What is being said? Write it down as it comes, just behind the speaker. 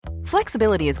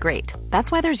Flexibility is great.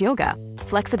 That's why there's yoga.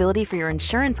 Flexibility for your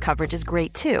insurance coverage is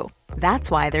great too. That's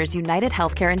why there's United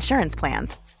Healthcare Insurance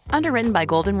Plans. Underwritten by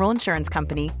Golden Rule Insurance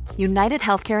Company, United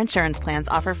Healthcare Insurance Plans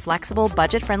offer flexible,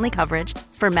 budget-friendly coverage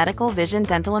for medical, vision,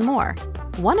 dental, and more.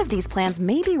 One of these plans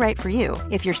may be right for you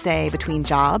if you're, say, between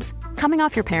jobs, coming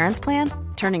off your parents' plan,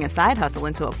 turning a side hustle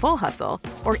into a full hustle,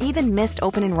 or even missed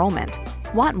open enrollment.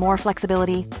 Want more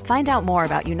flexibility? Find out more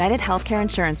about United Healthcare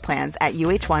Insurance Plans at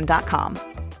uh1.com.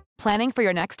 Planning for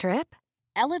your next trip?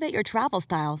 Elevate your travel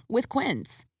style with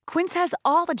Quince. Quince has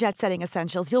all the jet-setting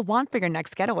essentials you'll want for your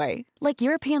next getaway, like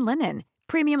European linen,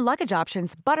 premium luggage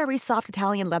options, buttery soft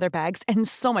Italian leather bags, and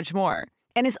so much more.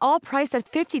 And is all priced at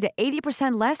 50 to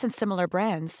 80% less than similar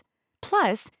brands.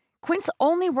 Plus, Quince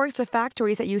only works with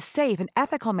factories that use safe and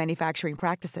ethical manufacturing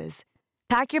practices.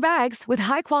 Pack your bags with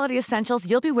high-quality essentials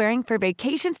you'll be wearing for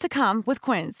vacations to come with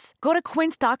Quince. Go to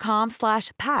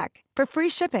quince.com/pack for free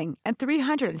shipping and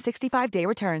 365-day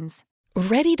returns.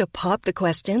 Ready to pop the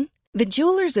question? The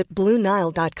jewelers at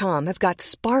BlueNile.com have got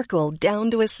sparkle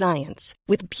down to a science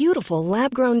with beautiful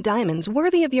lab-grown diamonds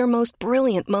worthy of your most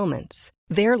brilliant moments.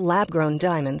 Their lab-grown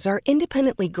diamonds are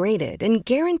independently graded and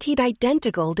guaranteed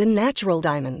identical to natural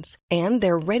diamonds, and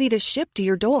they're ready to ship to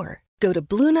your door. Go to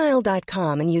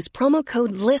BlueNile.com and use promo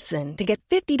code LISTEN to get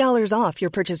 $50 off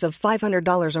your purchase of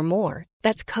 $500 or more.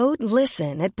 That's code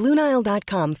LISTEN at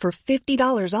BlueNile.com for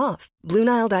 $50 off.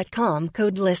 BlueNile.com,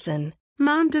 code LISTEN.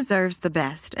 Mom deserves the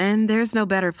best, and there's no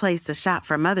better place to shop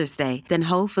for Mother's Day than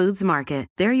Whole Foods Market.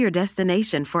 They're your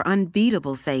destination for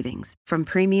unbeatable savings, from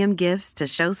premium gifts to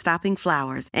show-stopping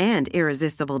flowers and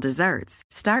irresistible desserts.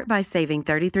 Start by saving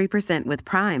 33% with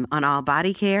Prime on all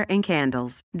body care and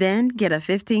candles. Then get a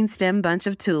 15-stem bunch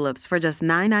of tulips for just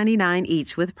 $9.99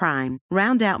 each with Prime.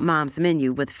 Round out Mom's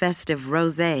menu with festive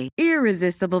rosé,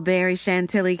 irresistible berry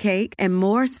chantilly cake, and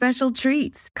more special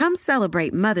treats. Come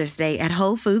celebrate Mother's Day at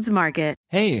Whole Foods Market.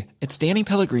 Hey, it's Danny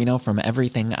Pellegrino from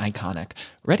Everything Iconic.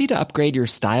 Ready to upgrade your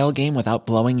style game without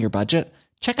blowing your budget?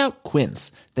 Check out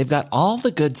Quince. They've got all the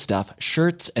good stuff,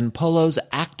 shirts and polos,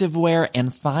 activewear,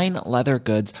 and fine leather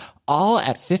goods, all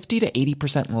at 50 to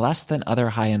 80% less than other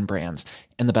high-end brands.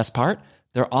 And the best part?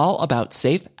 They're all about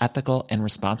safe, ethical, and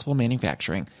responsible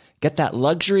manufacturing. Get that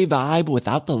luxury vibe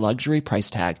without the luxury price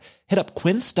tag. Hit up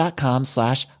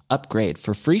quince.com/upgrade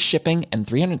for free shipping and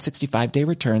 365-day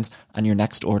returns on your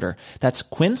next order. That's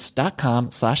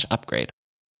quince.com/upgrade.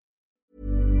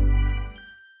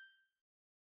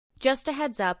 Just a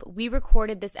heads up, we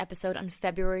recorded this episode on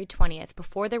February 20th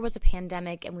before there was a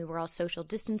pandemic and we were all social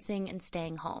distancing and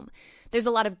staying home. There's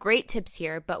a lot of great tips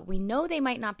here, but we know they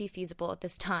might not be feasible at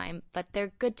this time, but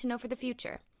they're good to know for the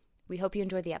future. We hope you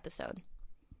enjoy the episode.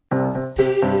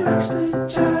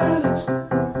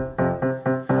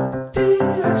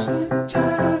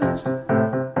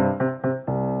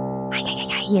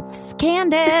 It's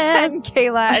Candace. And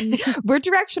Kayla, and we're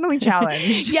directionally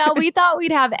challenged. Yeah, we thought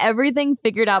we'd have everything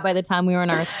figured out by the time we were in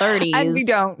our 30s. And we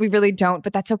don't. We really don't.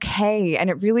 But that's okay. And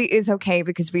it really is okay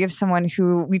because we have someone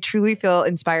who we truly feel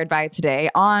inspired by today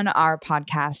on our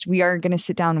podcast. We are going to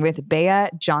sit down with Bea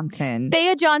Johnson.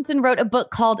 Bea Johnson wrote a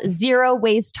book called Zero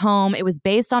Waste Home. It was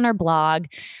based on her blog.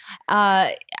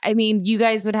 I mean, you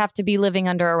guys would have to be living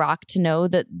under a rock to know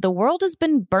that the world has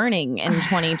been burning in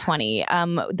 2020.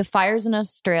 The fires in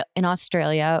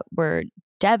Australia were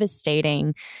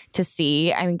devastating to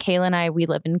see. I mean, Kayla and I, we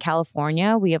live in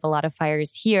California. We have a lot of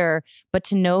fires here, but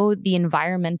to know the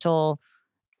environmental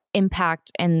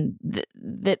impact and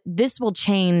that this will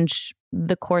change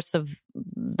the course of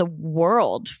the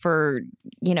world for,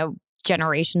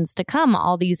 generations to come.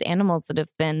 All these animals that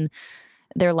have been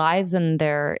their lives and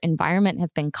their environment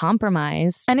have been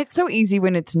compromised. And it's so easy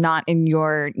when it's not in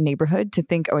your neighborhood to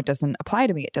think, oh, it doesn't apply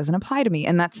to me. It doesn't apply to me.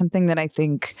 And that's something that I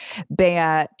think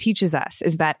Bea teaches us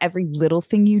is that every little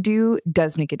thing you do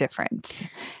does make a difference.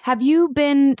 Have you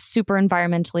been super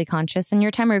environmentally conscious in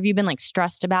your time, or have you been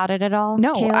stressed about it at all?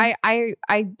 No, Kayla? I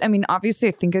mean, obviously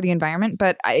I think of the environment,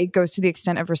 but it goes to the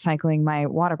extent of recycling my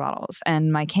water bottles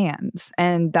and my cans.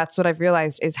 And that's what I've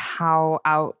realized is how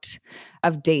out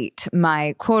of date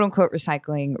my quote unquote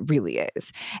recycling really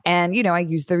is. And, I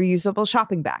use the reusable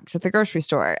shopping bags at the grocery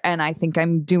store and I think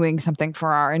I'm doing something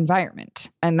for our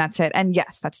environment and that's it. And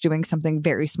yes, that's doing something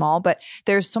very small, but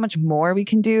there's so much more we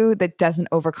can do that doesn't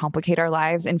overcomplicate our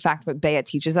lives. In fact, what Bea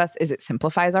teaches us is it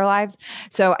simplifies our lives.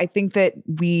 So I think that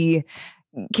we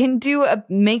can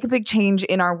make a big change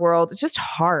in our world. It's just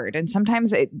hard. And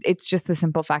sometimes it's just the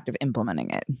simple fact of implementing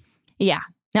it. Yeah.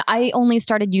 Now, I only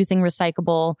started using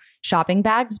recyclable shopping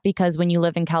bags because when you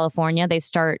live in California, they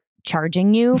start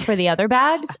charging you for the other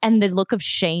bags and the look of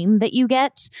shame that you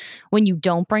get when you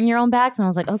don't bring your own bags. And I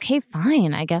was like, okay,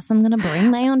 fine. I guess I'm going to bring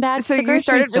my own bags. So to the you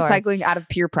started grocery store. recycling out of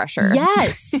peer pressure.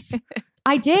 Yes,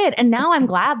 I did. And now I'm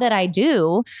glad that I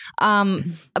do.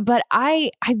 But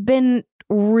I've been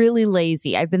really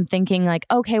lazy. I've been thinking like,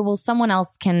 okay, well, someone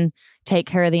else can take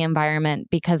care of the environment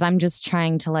because I'm just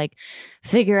trying to like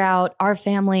figure out our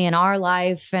family and our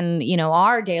life and, you know,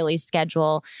 our daily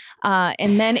schedule.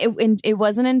 And then it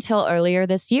wasn't until earlier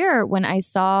this year when I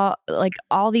saw like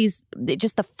all these,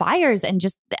 just the fires and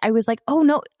just, I was like, oh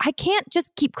no, I can't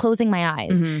just keep closing my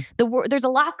eyes. There's a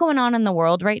lot going on in the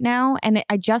world right now. And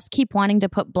I just keep wanting to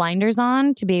put blinders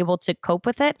on to be able to cope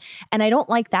with it. And I don't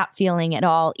like that feeling at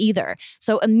all either.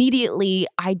 So immediately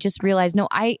I just realized, no,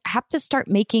 I have to start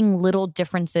making little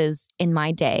differences in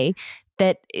my day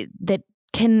that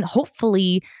can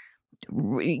hopefully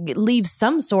leave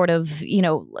some sort of, you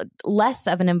know, less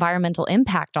of an environmental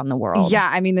impact on the world. Yeah.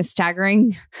 I mean, the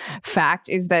staggering fact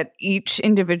is that each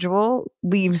individual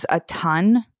leaves a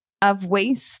ton of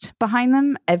waste behind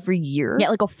them every year. Yeah,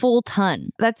 like a full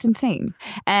ton. That's insane.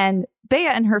 And Bea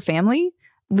and her family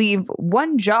leave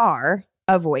 1 jar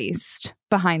of waste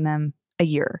behind them a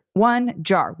year. 1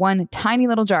 jar, 1 tiny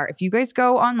little jar. If you guys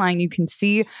go online, you can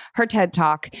see her TED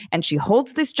Talk and she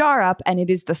holds this jar up and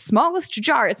it is the smallest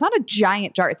jar. It's not a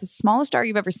giant jar. It's the smallest jar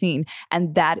you've ever seen.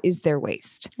 And that is their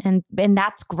waste. And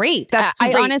that's great. That's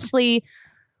great. I honestly,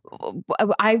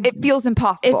 it feels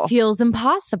impossible. It feels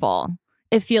impossible.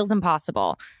 It feels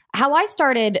impossible. How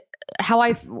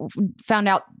I found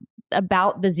out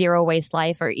about the zero waste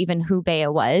life or even who Bea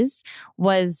was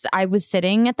I was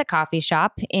sitting at the coffee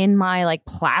shop in my like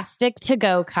plastic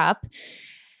to-go cup.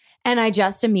 And I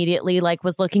just immediately like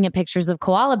was looking at pictures of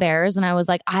koala bears and I was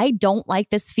like, I don't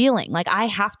like this feeling. Like I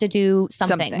have to do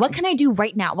something. What can I do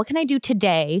right now? What can I do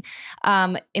today?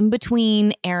 In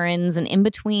between errands and in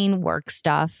between work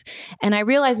stuff. And I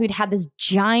realized we'd had this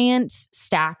giant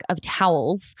stack of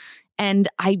towels. And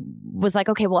I was like,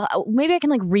 okay, well, maybe I can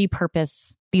like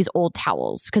repurpose these old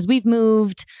towels because we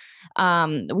moved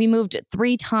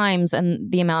 3 times in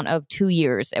the amount of 2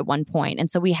 years at one point.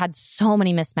 And so we had so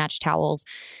many mismatched towels.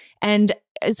 And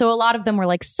so a lot of them were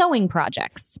like sewing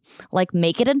projects, like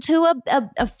make it into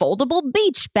a foldable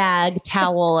beach bag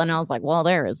towel. And I was like, well,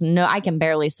 I can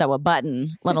barely sew a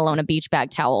button, let alone a beach bag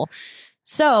towel.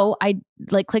 So I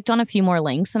like clicked on a few more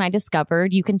links and I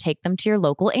discovered you can take them to your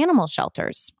local animal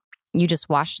shelters. You just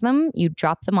wash them, you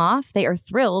drop them off. They are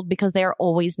thrilled because they are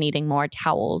always needing more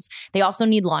towels. They also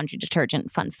need laundry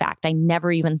detergent. Fun fact. I never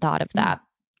even thought of that.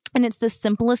 And it's the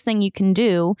simplest thing you can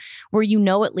do where you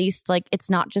know at least like it's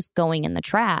not just going in the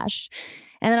trash.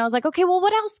 And then I was like, okay, well,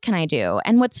 what else can I do?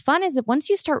 And what's fun is that once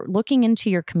you start looking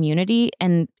into your community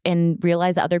and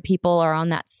realize other people are on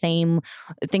that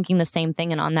thinking the same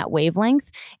thing and on that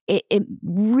wavelength, it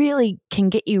really can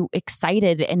get you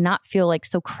excited and not feel like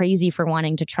so crazy for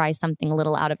wanting to try something a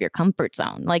little out of your comfort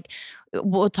zone. Like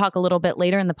we'll talk a little bit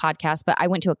later in the podcast, but I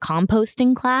went to a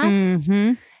composting class.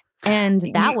 Mm-hmm. And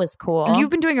that was cool.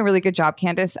 You've been doing a really good job,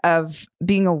 Candace, of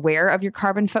being aware of your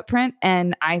carbon footprint.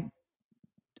 And I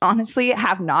honestly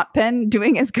have not been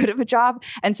doing as good of a job.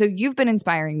 And so you've been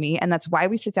inspiring me. And that's why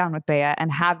we sit down with Bea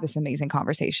and have this amazing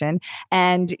conversation.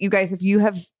 And you guys, if you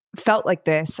have felt like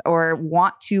this or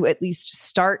want to at least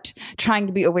start trying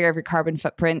to be aware of your carbon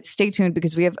footprint, stay tuned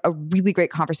because we have a really great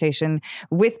conversation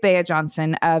with Bea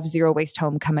Johnson of Zero Waste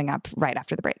Home coming up right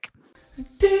after the break.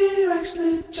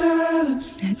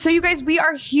 So you guys, we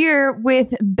are here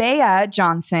with Bea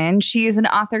Johnson. She is an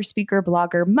author, speaker,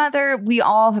 blogger, mother. We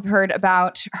all have heard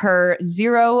about her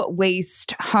Zero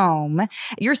Waste Home.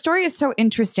 Your story is so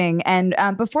interesting. And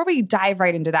before we dive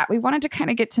right into that, we wanted to kind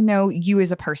of get to know you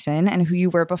as a person and who you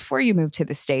were before you moved to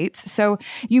the States. So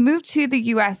you moved to the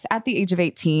U.S. at the age of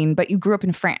 18, but you grew up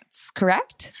in France,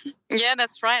 correct? Yeah,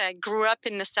 that's right. I grew up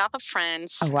in the south of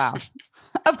France. Oh, wow.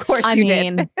 Of course I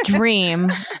mean, dream.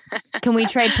 Can we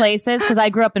trade places? Because I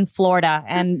grew up in Florida,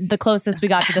 and the closest we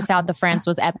got to the south of France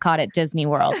was Epcot at Disney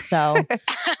World. So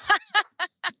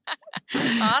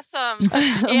awesome.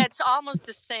 Yeah, it's almost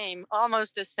the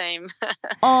same.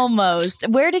 Almost.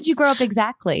 Where did you grow up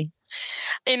exactly?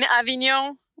 In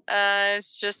Avignon.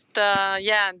 It's just,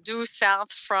 due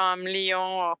south from Lyon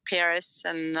or Paris.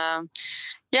 And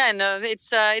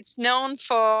it's known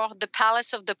for the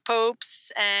Palace of the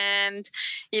Popes. And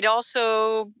it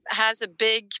also has a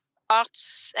big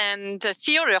arts and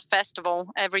theater festival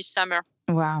every summer.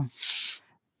 Wow.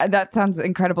 That sounds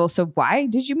incredible. So why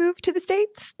did you move to the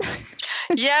States?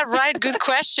 Yeah, right. Good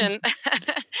question.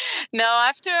 No,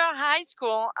 after high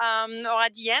school, or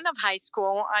at the end of high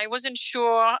school, I wasn't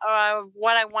sure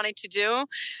what I wanted to do.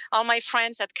 All my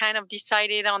friends had kind of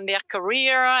decided on their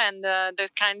career and the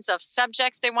kinds of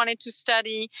subjects they wanted to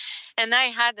study, and I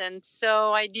hadn't.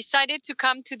 So I decided to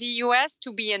come to the US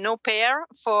to be an au pair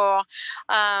for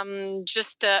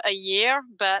just a year,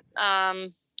 but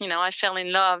I fell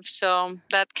in love, so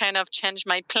that kind of changed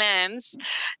my plans.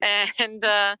 And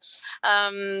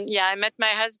I met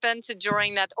my husband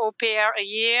during that au pair a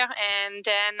year, and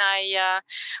then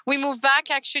we moved back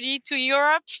actually to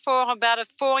Europe for about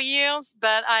 4 years.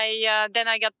 But then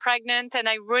I got pregnant, and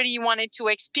I really wanted to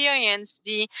experience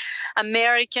the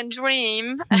American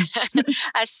dream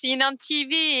as seen on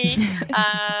TV,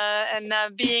 and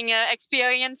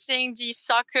experiencing the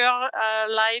soccer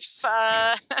life.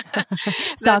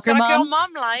 Soccer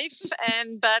mom life,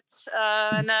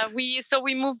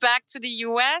 we moved back to the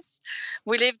US.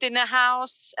 We lived in a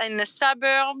house in the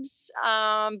suburbs,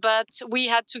 but we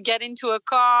had to get into a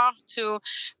car to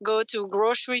go to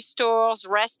grocery stores,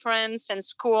 restaurants, and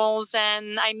schools.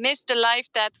 And I missed the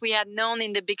life that we had known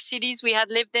in the big cities we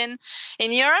had lived in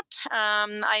Europe.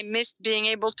 I missed being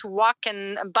able to walk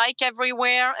and bike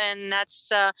everywhere, and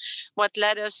that's what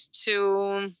led us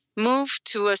to move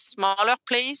to a smaller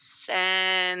place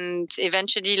and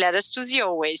eventually led us to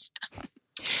zero waste.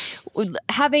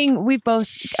 We've both,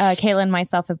 Kayla and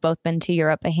myself have both been to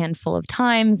Europe a handful of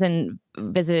times and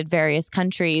visited various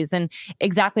countries. And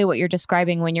exactly what you're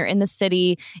describing, when you're in the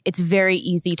city, it's very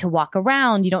easy to walk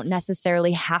around. You don't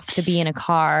necessarily have to be in a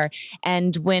car.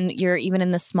 And when you're even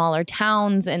in the smaller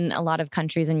towns in a lot of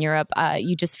countries in Europe,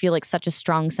 you just feel like such a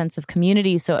strong sense of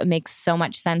community. So it makes so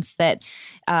much sense that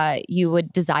you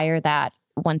would desire that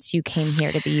once you came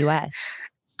here to the US.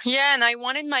 Yeah, and I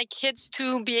wanted my kids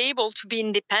to be able to be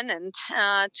independent,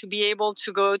 to be able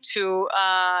to go to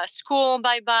school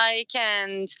by bike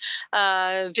and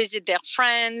visit their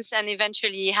friends and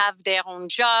eventually have their own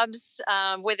jobs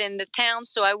within the town.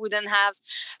 So I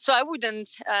wouldn't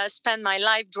spend my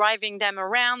life driving them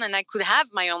around, and I could have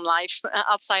my own life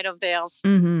outside of theirs.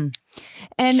 Mm-hmm.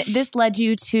 And this led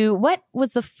you to, what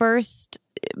was the first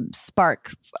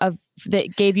spark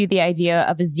that gave you the idea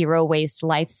of a zero waste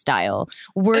lifestyle?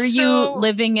 Were you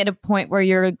living at a point where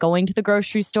you're going to the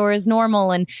grocery store as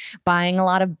normal and buying a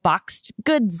lot of boxed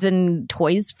goods and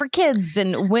toys for kids?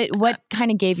 And what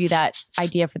kind of gave you that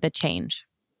idea for the change?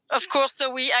 Of course.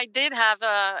 So I did have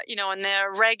a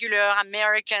regular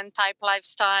American type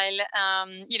lifestyle.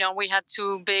 We had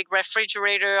 2 big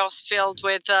refrigerators filled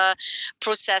with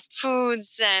processed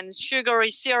foods and sugary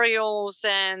cereals,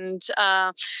 and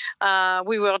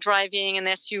we were driving an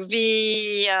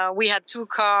SUV. We had 2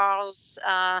 cars.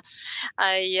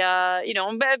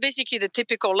 Basically the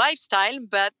typical lifestyle.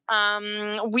 But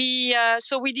we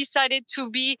decided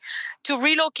to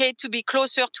relocate to be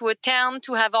closer to a town,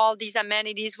 to have all these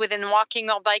amenities within walking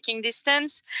or biking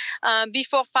distance.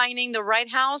 Before finding the right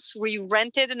house, we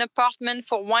rented an apartment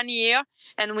for 1 year,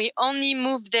 and we only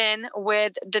moved in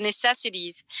with the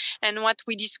necessities. And what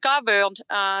we discovered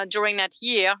during that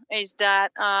year is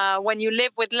that when you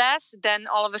live with less, then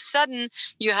all of a sudden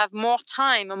you have more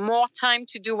time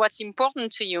to do what's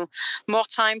important to you, more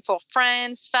time for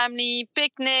friends, family,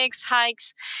 picnics,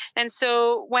 hikes. And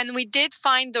so when we did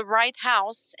find the right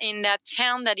house in that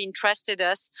town that interested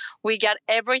us, we got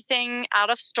everything out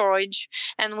of storage,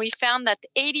 and we found that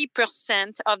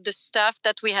 80% of the stuff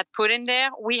that we had put in there,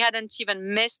 we hadn't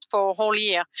even missed for a whole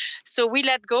year. So we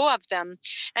let go of them.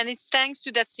 And it's thanks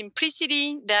to that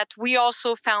simplicity that we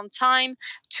also found time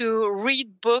to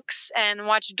read books and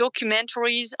watch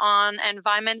documentaries on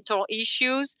environmental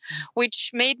issues,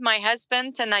 which made my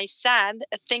husband and I sad,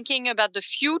 thinking about the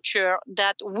future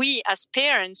that we as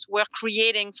parents were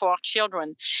creating for our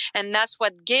children. And that's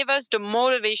what gave us the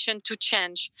motivation to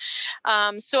change.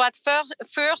 So at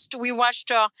first we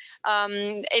watched our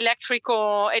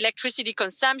electricity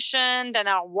consumption, then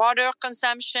our water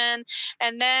consumption,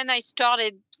 and then I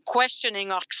started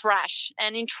questioning our trash.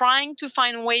 And in trying to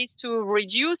find ways to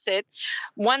reduce it,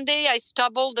 one day I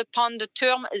stumbled upon the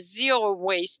term zero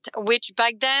waste, which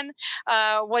back then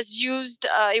was used.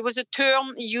 It was a term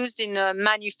used in the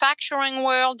manufacturing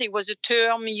world. It was a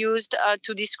term used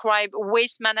to describe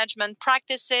waste management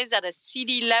practices at a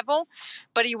city level,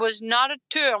 but it was not a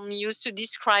term used to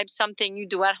describe something you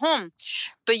do at home.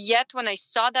 But yet, when I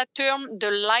saw that term,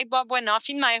 the light bulb went off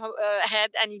in my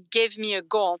head, and it gave me a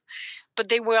goal. but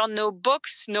there were no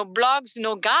books, no blogs,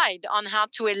 no guide on how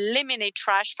to eliminate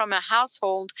trash from a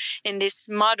household in this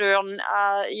modern,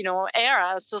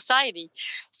 era society.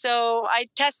 So I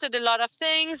tested a lot of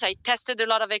things. I tested a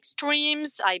lot of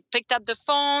extremes. I picked up the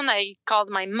phone. I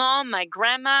called my mom, my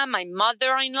grandma, my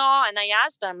mother-in-law, and I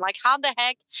asked them, like, how the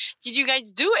heck did you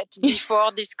guys do it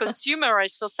before this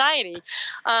consumerist society?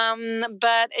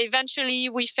 But eventually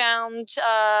we found,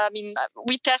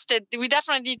 we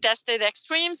definitely tested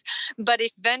extremes, but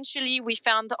eventually we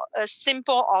found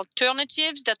simple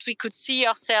alternatives that we could see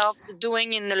ourselves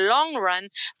doing in the long run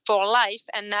for life.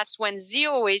 And that's when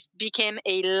zero waste became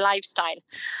a lifestyle.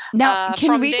 Now,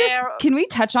 can we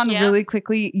touch on really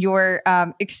quickly your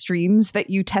extremes that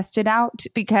you tested out?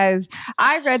 Because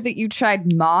I read that you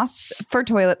tried moss for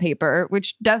toilet paper,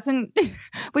 which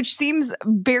seems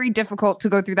very difficult to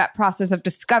go through that process of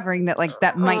discovering that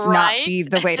that might not be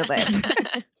the way to live.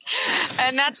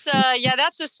 And that's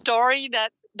a story that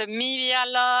the media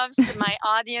loves, my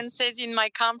audiences in my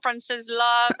conferences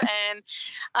love. And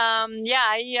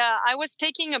I was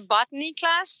taking a botany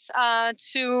class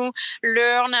to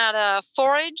learn how to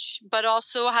forage, but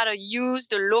also how to use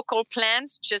the local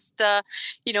plants just, to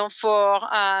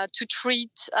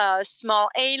treat small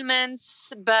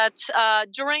ailments. But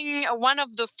during one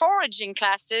of the foraging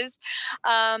classes,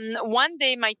 one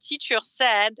day my teacher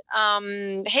said,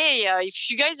 hey,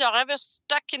 if you guys are ever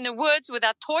stuck in the woods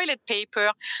without toilet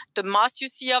paper, the moss you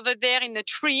see over there in the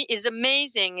tree is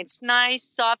amazing. It's nice,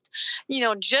 soft,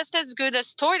 just as good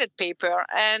as toilet paper.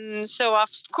 And so, of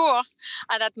course,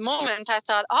 at that moment, I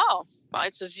thought,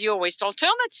 it's a zero waste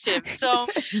alternative. So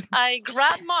I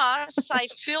grabbed moss, I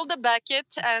filled the bucket,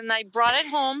 and I brought it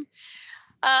home.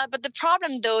 But the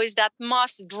problem, though, is that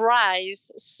moss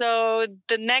dries. So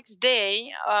the next day,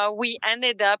 we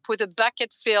ended up with a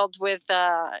bucket filled with,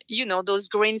 those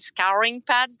green scouring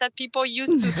pads that people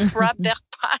use to scrub their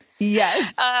pots.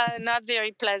 Yes. Not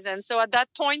very pleasant. So at that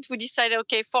point, we decided,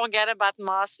 okay, forget about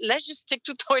moss. Let's just stick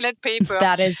to toilet paper.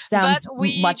 That sounds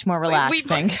much more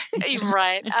relaxing.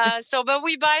 Right. But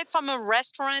we buy it from a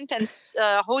restaurant and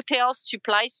hotel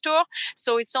supply store.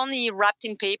 So it's only wrapped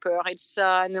in paper.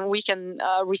 And we can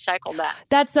recycle that.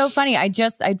 That's so funny. I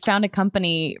found a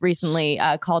company recently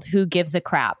called Who Gives a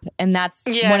Crap, and that's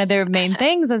one of their main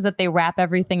things is that they wrap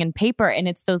everything in paper, and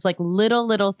it's those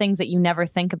little things that you never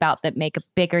think about that make a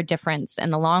bigger difference in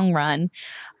the long run.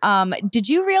 Did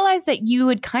you realize that you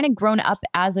had kind of grown up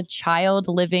as a child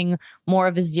living more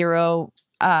of a zero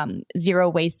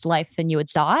waste life than you had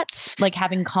thought, like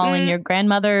calling your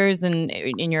grandmothers and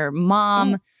your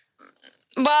mom?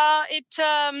 Well,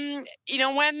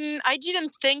 when I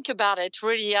didn't think about it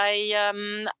really,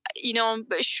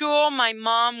 sure, my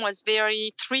mom was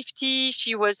very thrifty.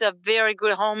 She was a very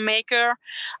good homemaker.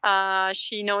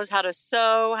 She knows how to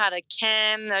sew, how to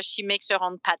can. She makes her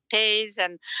own pâtés,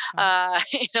 and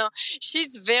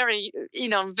she's very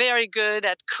good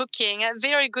at cooking, and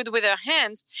very good with her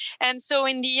hands. And so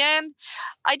in the end,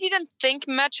 I didn't think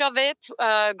much of it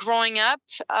growing up.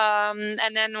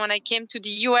 And then when I came to the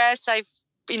U.S., I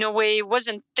in a way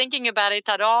wasn't thinking about it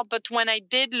at all. But when I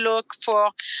did look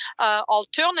for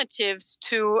alternatives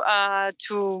to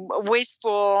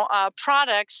wasteful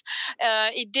products,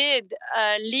 it did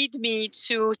lead me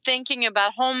to thinking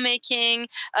about homemaking,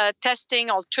 testing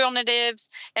alternatives,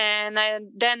 and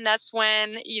then that's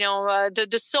when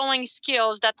the sewing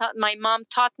skills that my mom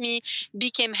taught me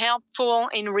became helpful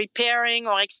in repairing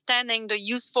or extending the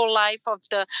useful life of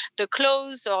the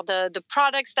clothes or the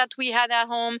products that we had at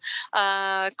home.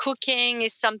 Cooking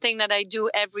is something that I do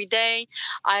every day.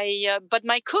 But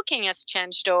my cooking has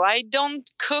changed, though. I don't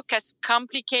cook as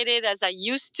complicated as I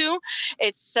used to.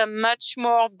 It's much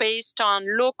more based on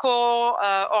local,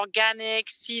 organic,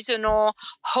 seasonal,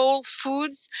 whole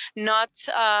foods.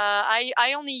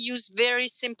 I only use very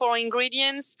simple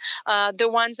ingredients. The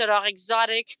ones that are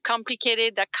exotic,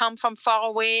 complicated, that come from far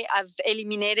away, I've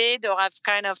eliminated, or I've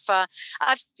kind of,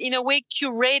 I've in a way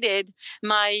curated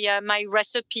my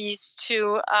recipes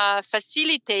to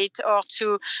facilitate or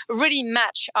to really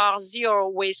match our zero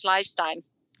waste lifestyle.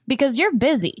 Because you're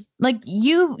busy. Like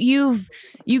you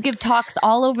give talks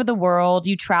all over the world.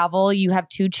 You travel. You have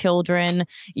 2 children.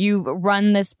 You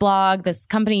run this blog, this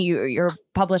company. You're a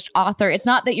published author. It's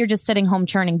not that you're just sitting home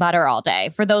churning butter all day.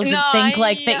 For those who think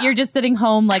that you're just sitting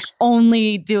home,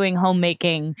 only doing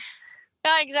homemaking.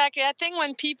 Yeah, exactly. I think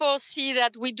when people see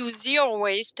that we do zero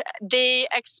waste, they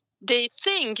expect they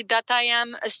think that I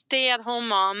am a stay-at-home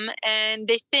mom, and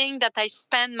they think that I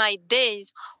spend my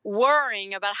days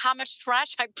worrying about how much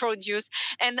trash I produce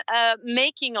and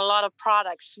making a lot of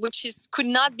products, which could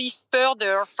not be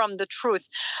further from the truth.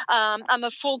 I'm a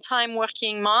full-time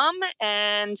working mom,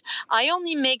 and I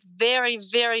only make very,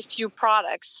 very few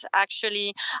products.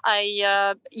 Actually,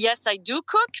 I do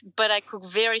cook, but I cook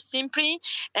very simply.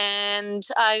 And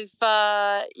I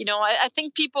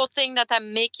think people think that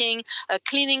I'm making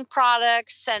cleaning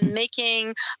products and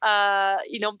making,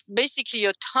 basically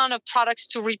a ton of products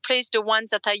to replace the ones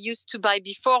that I used to buy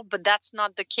before, but that's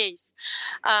not the case.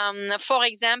 For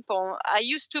example, I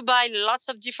used to buy lots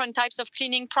of different types of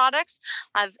cleaning products.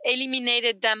 I've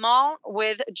eliminated them all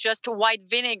with just white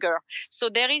vinegar. So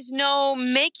there is no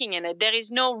making in it. There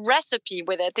is no recipe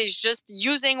with it. It's just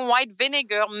using white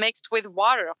vinegar mixed with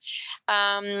water.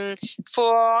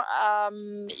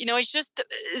 It's just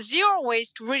zero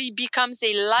waste really becomes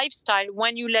a lifestyle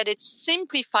when you let it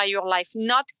simplify your life,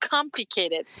 not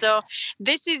complicate it. So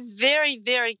this is very,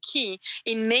 very key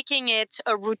in making it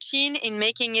a routine, in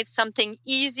making it something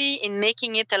easy, in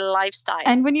making it a lifestyle.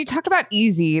 And when you talk about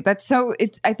easy,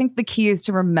 I think the key is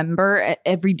to remember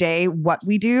every day what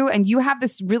we do. And you have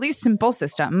this really simple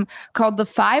system called the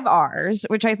 5 R's,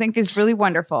 which I think is really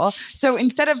wonderful. So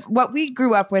instead of what we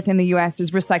grew up with in the US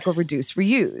is recycle, reduce,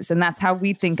 reuse. And that's how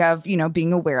we think of,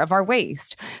 being aware of our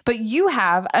waste. But you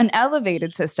have an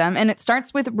elevated system, and it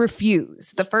starts with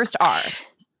refuse, the first R.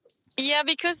 Yeah,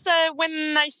 because when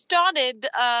I started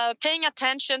paying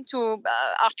attention to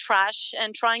our trash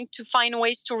and trying to find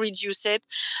ways to reduce it,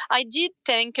 I did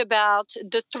think about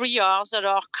the 3 R's that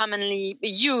are commonly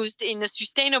used in the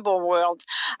sustainable world.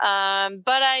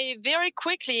 But very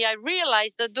quickly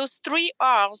realized that those 3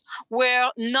 R's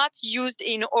were not used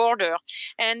in order,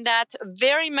 and that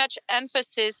very much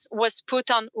emphasis was put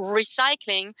on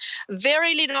recycling,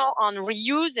 very little on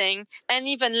reusing, and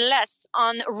even less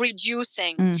on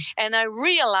reducing. And I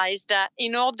realized that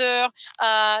in order,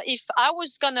 if I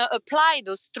was going to apply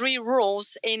those 3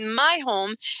 rules in my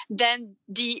home, then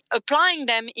applying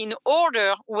them in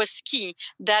order was key.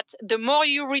 That the more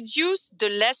you reduce, the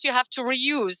less you have to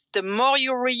reuse. The more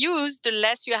you reuse, the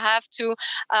less you have to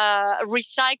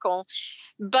recycle.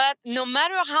 But no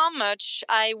matter how much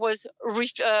I was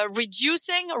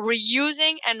reducing,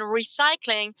 reusing, and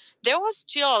recycling, there was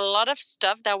still a lot of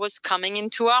stuff that was coming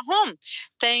into our home.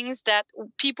 Things that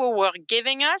people were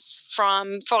giving us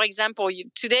from, for example,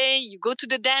 today you go to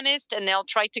the dentist and they'll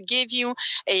try to give you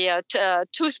a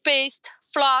toothpaste,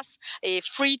 floss, a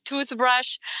free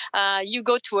toothbrush. You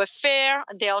go to a fair,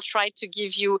 they'll try to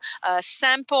give you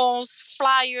samples,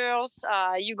 flyers.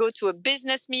 You go to a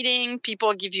business meeting,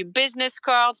 people give you business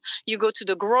cards. You go to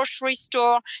the grocery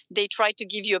store, they try to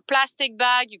give you a plastic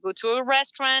bag. You go to a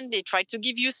restaurant, they try to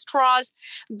give you straws.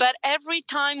 But every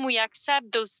time we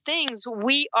accept those things,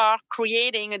 we are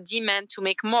creating a demand to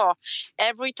make more.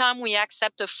 Every time we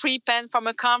accept a free pen from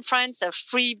a conference, a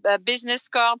free business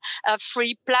card, a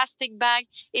free plastic bag,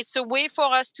 it's a way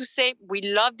for us to say we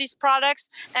love these products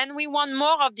and we want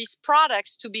more of these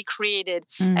products to be created.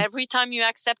 Every time you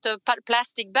accept a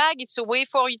plastic bag, it's a way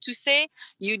for you to say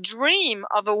you dream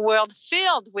of a world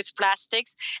filled with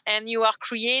plastics, and you are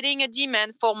creating a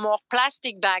demand for more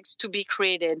plastic bags to be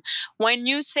created. When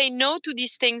you say no to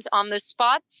these things on the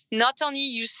spot, not only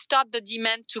you stop the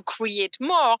demand to create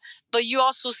more, but you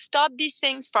also stop these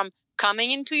things from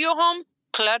coming into your home,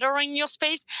 cluttering your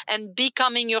space, and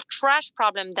becoming your trash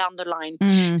problem down the line.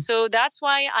 So that's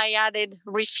why I added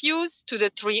refuse to the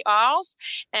 3 R's.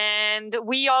 And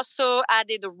we also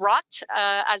added rot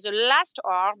as a last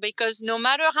R, because no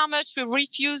matter how much we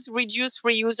refuse, reduce,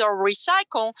 reuse, or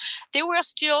recycle, there were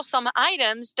still some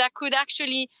items that could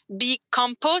actually be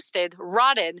composted,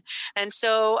 rotted. And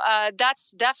so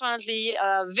that's definitely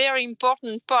a very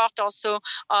important part also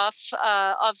of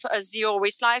a zero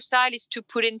waste lifestyle, is to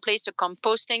put in place a composting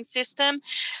system.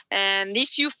 And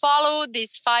if you follow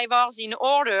these 5 R's in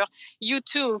order, you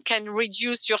too can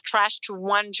reduce your trash to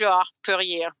 1 jar per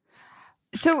year.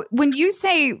 So when you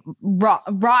say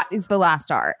rot is the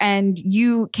last R, and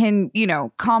you can,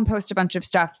 compost a bunch of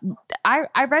stuff, I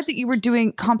read that you were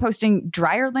doing composting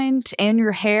dryer lint and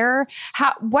your hair.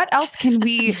 What else can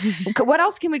we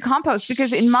compost?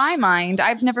 Because in my mind,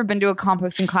 I've never been to a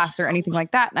composting class or anything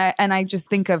like that. And I just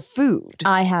think of food.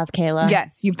 I have, Kayla.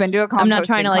 Yes, you've been to a composting class. I'm not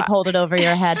trying to hold it over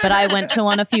your head, but I went to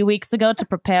one a few weeks ago to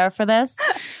prepare for this.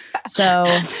 So,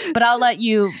 but I'll let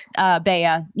you,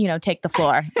 Bea, take the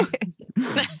floor.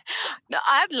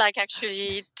 I'd like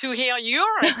actually to hear your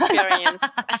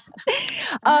experience.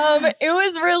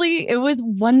 It was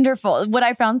wonderful. What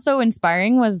I found so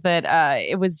inspiring was that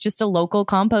it was just a local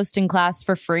composting class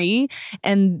for free,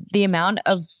 and the amount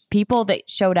of people that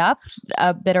showed up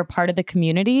that are part of the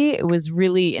community, it was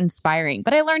really inspiring.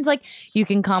 But I learned you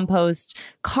can compost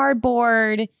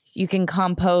cardboard, you can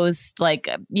compost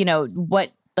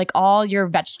all your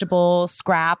vegetable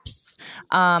scraps.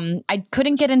 I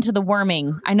couldn't get into the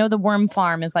worming. I know the worm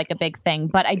farm is a big thing,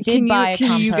 but I did buy a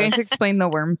compost. Can you guys explain the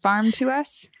worm farm to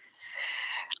us?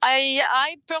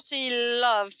 I personally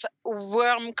love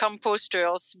worm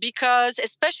composters because,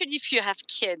 especially if you have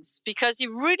kids, because it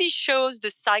really shows the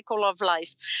cycle of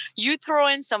life. You throw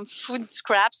in some food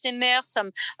scraps in there, some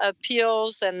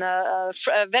peels and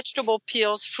vegetable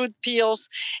peels, fruit peels,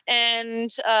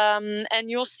 and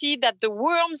you'll see that the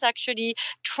worms actually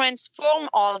transform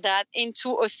all that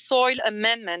into a soil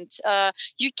amendment.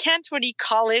 You can't really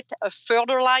call it a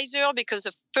fertilizer because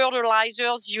the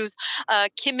fertilizers use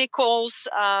chemicals,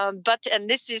 and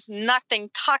this is nothing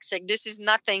toxic. This is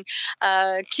nothing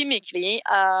chemically.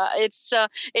 It's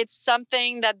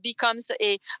something that becomes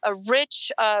a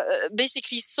rich,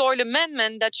 basically soil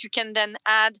amendment that you can then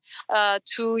add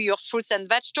to your fruits and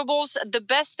vegetables. The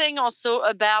best thing also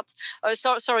about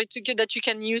that you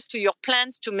can use to your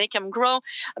plants to make them grow.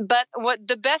 But what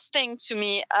the best thing to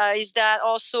me is that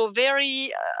also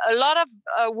a lot of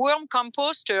worm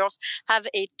composters have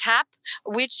a tap,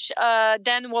 which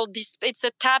then will it's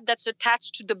a tap that's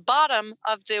attached to the bottom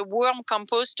of the worm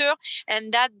composter,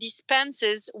 and that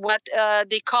dispenses what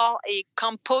they call a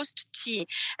compost tea.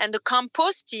 And the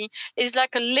compost tea is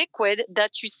like a liquid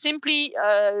that you simply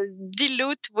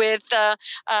dilute with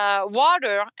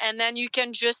water, and then you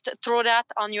can just throw that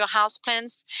on your house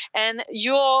plants, and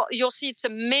you'll see it's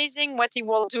amazing what it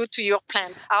will do to your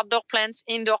plants, outdoor plants,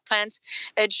 indoor plants.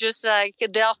 It's just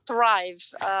they'll thrive.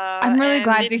 I'm really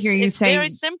glad to hear you say it's very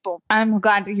simple. I'm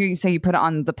glad to hear you say you put it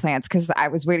on the plants, because I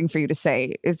was waiting for you to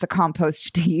say it's a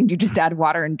compost tea and you just add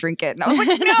water and drink it. And I was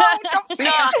like, no, don't say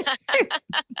it.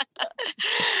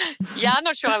 Yeah, I'm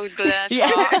not sure I would go that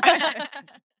far.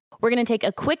 We're going to take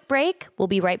a quick break. We'll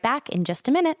be right back in just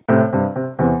a minute.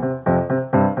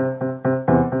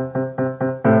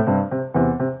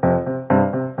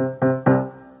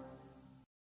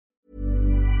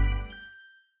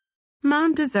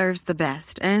 Mom deserves the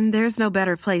best, and there's no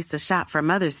better place to shop for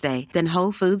Mother's Day than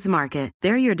Whole Foods Market.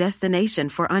 They're your destination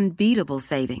for unbeatable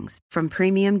savings, from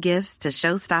premium gifts to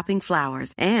show-stopping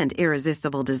flowers and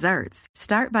irresistible desserts.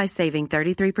 Start by saving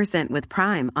 33% with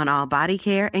Prime on all body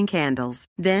care and candles.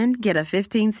 Then get a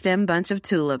 15-stem bunch of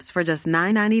tulips for just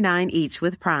 $9.99 each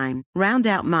with Prime. Round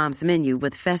out Mom's menu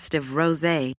with festive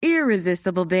rosé,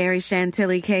 irresistible berry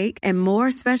chantilly cake, and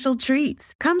more special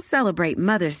treats. Come celebrate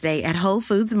Mother's Day at Whole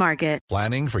Foods Market.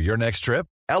 Planning for your next trip?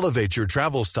 Elevate your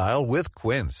travel style with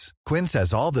Quince. Quince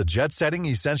has all the jet-setting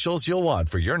essentials you'll want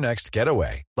for your next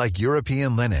getaway, like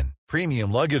European linen,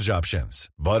 premium luggage options,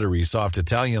 buttery soft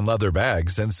Italian leather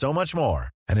bags, and so much more.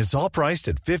 And it's all priced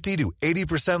at 50 to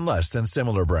 80% less than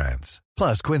similar brands.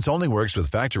 Plus, Quince only works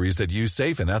with factories that use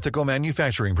safe and ethical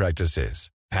manufacturing practices.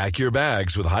 Pack your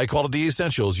bags with high-quality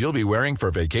essentials you'll be wearing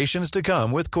for vacations to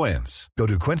come with Quince. Go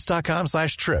to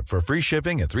quince.com/trip for free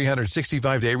shipping and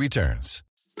 365-day returns.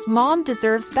 Mom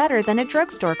deserves better than a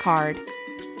drugstore card.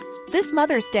 This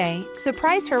Mother's Day,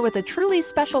 surprise her with a truly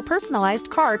special personalized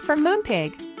card from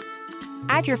Moonpig.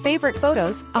 Add your favorite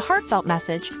photos, a heartfelt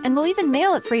message, and we'll even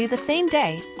mail it for you the same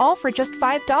day, all for just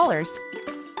 $5.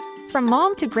 From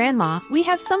mom to grandma, we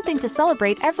have something to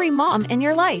celebrate every mom in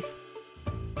your life.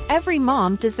 Every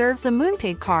mom deserves a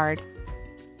Moonpig card.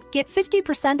 Get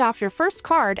 50% off your first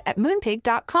card at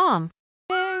Moonpig.com.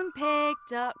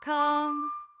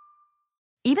 Moonpig.com.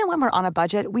 Even when we're on a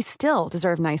budget, we still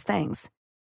deserve nice things.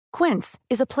 Quince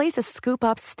is a place to scoop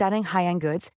up stunning high-end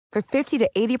goods for 50 to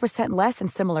 80% less than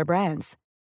similar brands.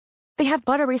 They have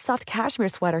buttery soft cashmere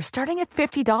sweaters starting at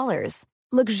 $50,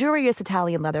 luxurious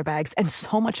Italian leather bags, and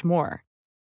so much more.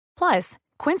 Plus,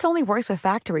 Quince only works with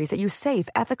factories that use safe,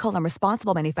 ethical, and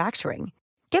responsible manufacturing.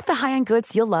 Get the high-end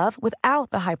goods you'll love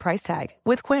without the high price tag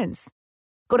with Quince.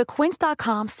 Go to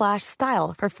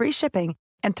quince.com/style for free shipping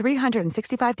and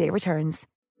 365-day returns.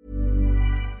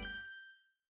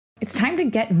 It's time to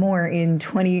get more in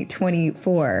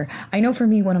 2024. I know for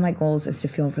me, one of my goals is to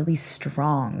feel really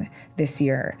strong this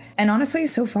year. And honestly,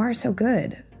 so far, so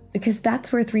good. Because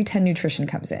that's where 310 Nutrition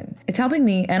comes in. It's helping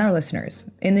me and our listeners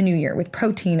in the new year with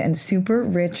protein and super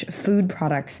rich food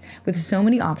products with so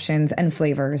many options and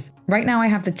flavors. Right now I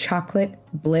have the chocolate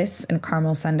bliss and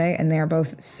caramel sundae, and they are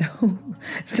both so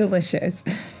delicious.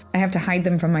 I have to hide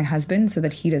them from my husband so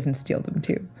that he doesn't steal them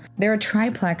too. They're a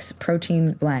triplex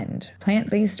protein blend,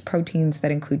 plant-based proteins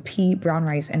that include pea, brown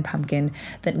rice, and pumpkin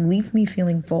that leave me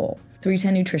feeling full.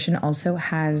 310 Nutrition also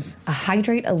has a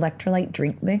Hydrate electrolyte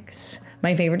drink mix.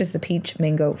 My favorite is the peach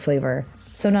mango flavor.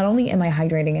 So not only am I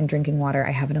hydrating and drinking water,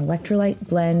 I have an electrolyte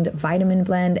blend, vitamin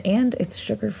blend, and it's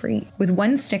sugar-free. With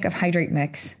 1 stick of Hydrate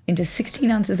mix into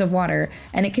 16 ounces of water,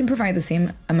 and it can provide the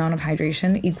same amount of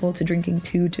hydration equal to drinking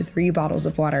 2 to 3 bottles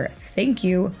of water. Thank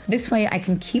you. This way I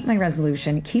can keep my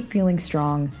resolution, keep feeling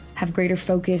strong, have greater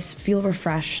focus, feel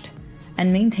refreshed,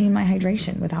 and maintain my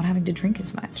hydration without having to drink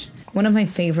as much. One of my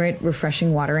favorite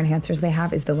refreshing water enhancers they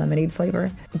have is the lemonade flavor.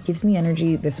 It gives me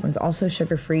energy. This one's also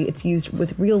sugar-free. It's used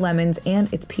with real lemons and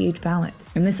it's pH balanced.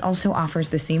 And this also offers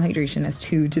the same hydration as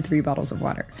 2 to 3 bottles of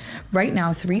water. Right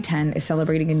now, 310 is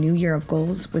celebrating a new year of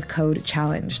goals with code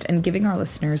CHALLENGED and giving our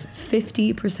listeners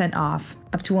 50% off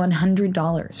up to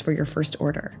 $100 for your first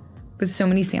order. With so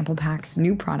many sample packs,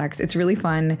 new products, it's really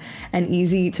fun and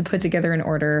easy to put together an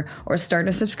order or start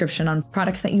a subscription on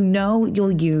products that you know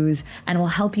you'll use and will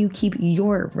help you keep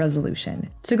your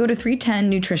resolution. So go to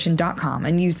 310nutrition.com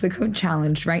and use the code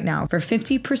CHALLENGED right now for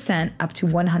 50% up to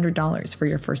 $100 for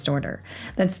your first order.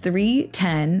 That's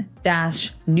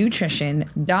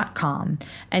 310-nutrition.com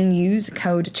and use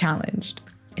code CHALLENGED.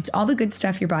 It's all the good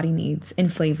stuff your body needs in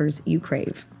flavors you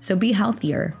crave. So be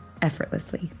healthier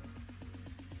effortlessly.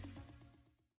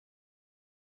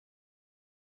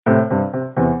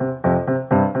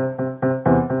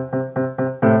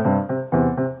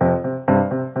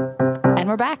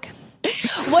 We're back.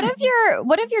 What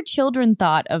have your children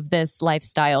thought of this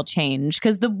lifestyle change?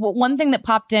 Because the one thing that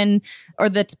popped in, or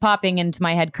that's popping into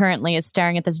my head currently, is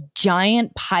staring at this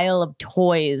giant pile of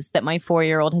toys that my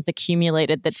 4-year-old has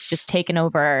accumulated that's just taken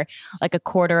over like a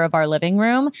quarter of our living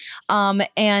room.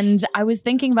 And I was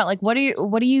thinking about like, what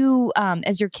do you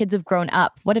as your kids have grown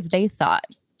up, what have they thought?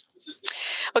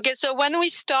 Okay, so when we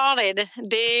started,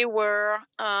 they were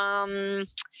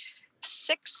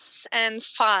 6 and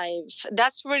 5.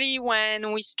 That's really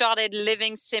when we started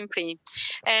living simply.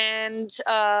 And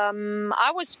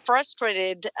I was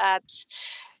frustrated at,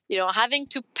 having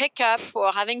to pick up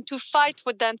or having to fight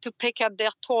with them to pick up their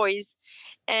toys.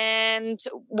 And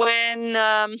when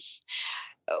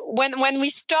we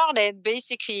started,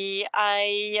 basically,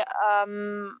 I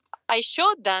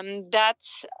showed them that,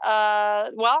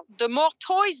 the more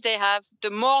toys they have,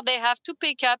 the more they have to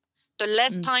pick up, the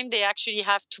less time they actually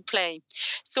have to play.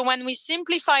 So when we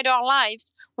simplified our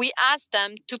lives, we asked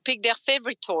them to pick their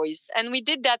favorite toys. And we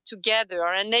did that together.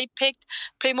 And they picked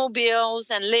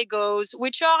Playmobiles and Legos,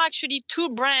 which are actually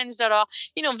 2 brands that are,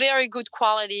 very good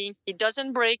quality. It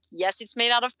doesn't break. Yes, it's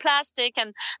made out of plastic.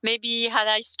 And maybe had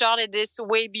I started this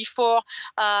way before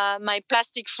my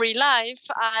plastic-free life,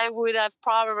 I would have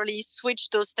probably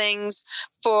switched those things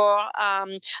for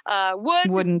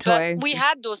wooden toys. We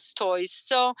had those toys.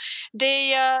 So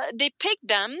they picked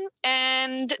them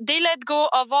and they let go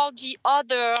of all the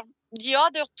other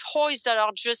toys that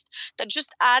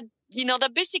just add,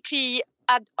 that basically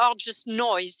are just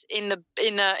noise in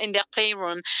their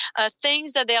playroom,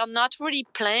 things that they are not really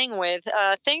playing with,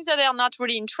 things that they are not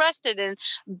really interested in,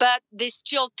 but they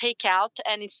still take out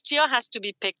and it still has to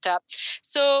be picked up.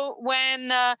 So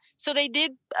so they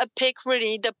did pick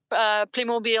really the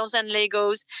Playmobiles and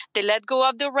Legos. They let go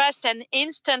of the rest, and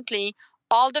instantly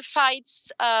all the fights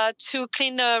to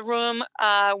clean the room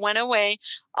went away.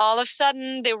 All of a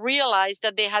sudden, they realized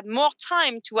that they had more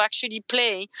time to actually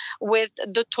play with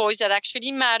the toys that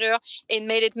actually matter. It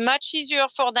made it much easier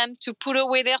for them to put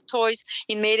away their toys.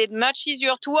 It made it much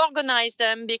easier to organize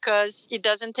them because it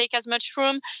doesn't take as much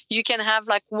room. You can have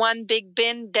like one big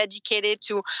bin dedicated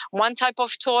to one type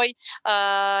of toy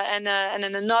and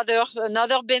then another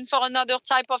bin for another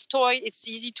type of toy. It's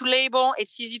easy to label.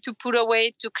 It's easy to put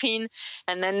away, to clean,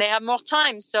 and then they have more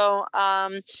time. So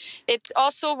it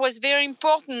also was very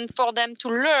important for them to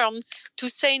learn to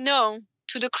say no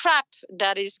to the crap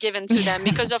that is given to them,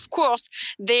 because of course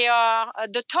they are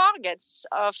the targets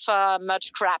of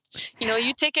much crap.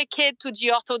 You take a kid to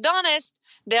the orthodontist,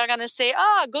 they're going to say,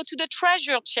 go to the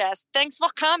treasure chest. Thanks for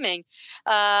coming.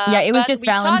 It was just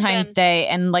Valentine's Day.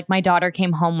 And like my daughter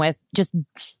came home with just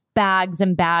bags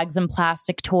and bags and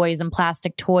plastic toys of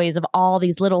all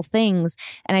these little things.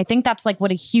 And I think that's like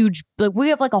what we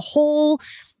have like a whole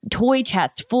toy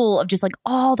chest full of just like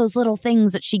all those little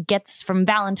things that she gets from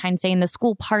Valentine's Day and the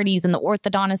school parties and the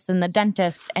orthodontist and the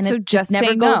dentist, and so it just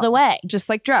never goes away. Just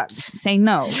like drugs. Say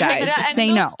no, guys. Say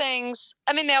no. Those things,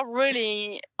 I mean, they're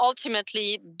really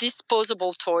ultimately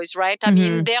disposable toys, right? I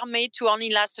mean, they're made to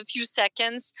only last a few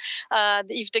seconds.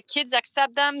 If the kids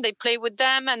accept them, they play with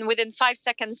them, and within 5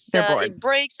 seconds it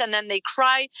breaks, and then they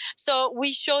cry. So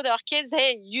we show our kids,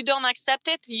 hey, you don't accept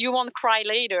it, you won't cry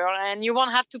later, and you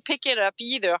won't have to pick it up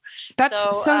either. That's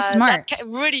so smart. That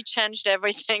really changed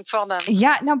everything for them.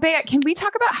 Yeah. Now, Bea, can we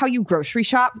talk about how you grocery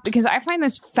shop? Because I find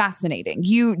this fascinating.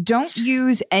 You don't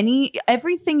use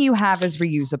everything you have is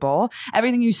reusable.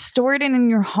 Everything you store it in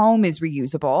your home is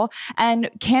reusable. And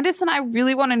Candace and I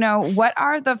really want to know, what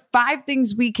are the 5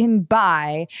 things we can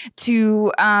buy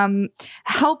to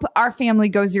help our family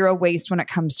go zero waste when it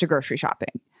comes to grocery shopping?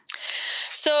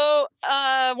 So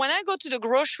when I go to the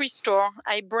grocery store,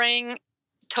 I bring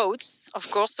totes,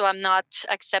 of course, so I'm not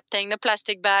accepting the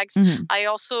plastic bags. I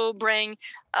also bring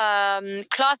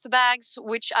cloth bags,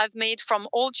 which I've made from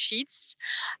old sheets,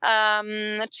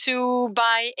 to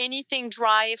buy anything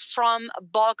dry from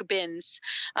bulk bins,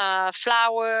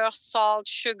 flour, salt,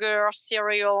 sugar,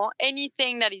 cereal,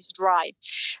 anything that is dry.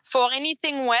 For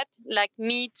anything wet, like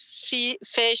meat,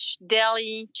 fish,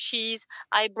 deli, cheese,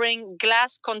 I bring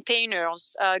glass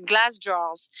containers, glass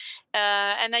jars,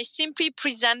 and I simply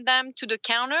present them to the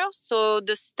counter. So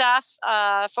the staff,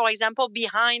 for example,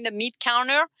 behind the meat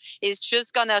counter is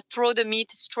just going to throw the meat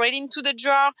straight into the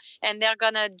jar, and they're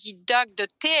going to deduct the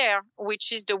tare,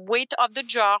 which is the weight of the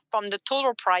jar, from the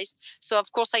total price. So,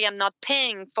 of course, I am not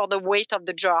paying for the weight of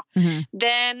the jar.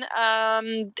 Then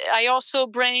I also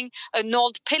bring an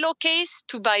old pillowcase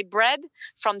to buy bread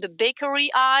from the bakery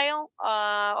aisle,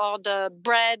 or the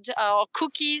bread or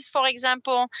cookies, for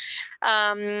example.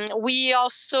 We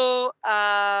also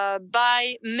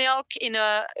buy milk in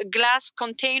a glass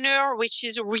container, which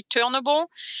is returnable.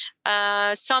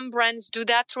 Some brands do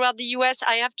that throughout the U.S.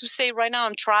 I have to say, right now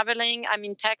I'm traveling. I'm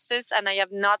in Texas, and I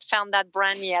have not found that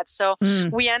brand yet. So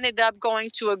we ended up going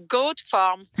to a goat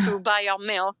farm to buy our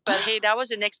milk. But hey, that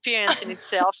was an experience in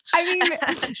itself. I mean,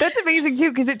 that's amazing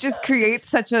too, because it just creates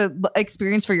such a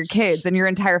experience for your kids and your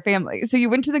entire family. So you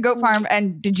went to the goat farm,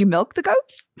 and did you milk the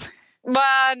goats?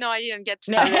 Well, no, I didn't get to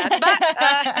do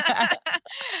that.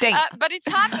 But it's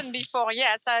happened before.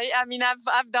 Yes, I mean,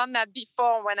 I've done that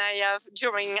before when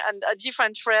during a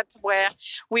different trip where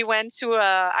we went to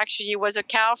actually it was a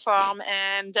cow farm,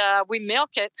 and we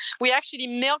milked it. We actually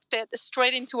milked it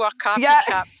straight into our coffee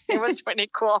cup. It was pretty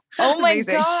cool. Oh my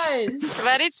gosh!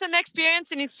 But it's an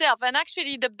experience in itself. And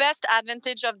actually, the best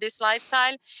advantage of this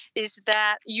lifestyle is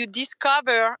that you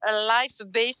discover a life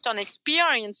based on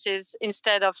experiences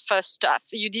instead of stuff.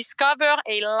 You discover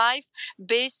a life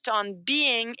based on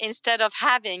being instead of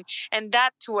having, and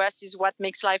that to us is what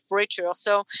makes life richer.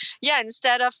 So yeah,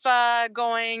 instead of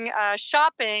going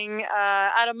shopping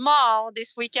at a mall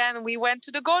this weekend, we went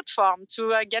to the goat farm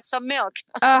to get some milk.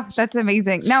 Oh, that's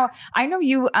amazing. Now, I know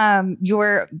you,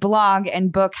 your blog and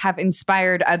book have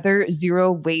inspired other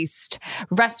zero waste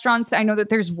restaurants. I know that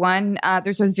there's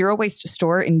a zero waste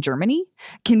store in Germany.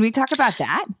 Can we talk about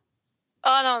that?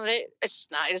 Oh no, it's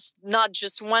not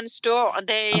just one store.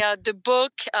 The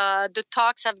book, the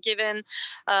talks I've given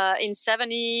in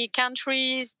 70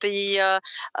 countries. The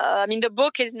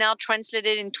book is now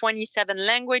translated in 27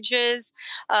 languages.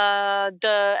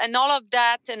 And all of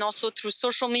that, and also through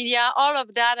social media, all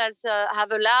of that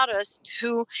have allowed us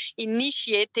to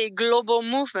initiate a global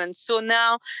movement. So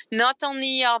now, not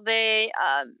only are they,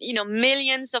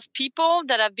 millions of people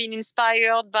that have been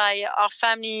inspired by our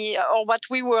family or what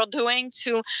we were doing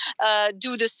to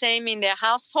do the same in their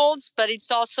households, but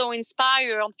it's also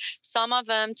inspired some of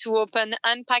them to open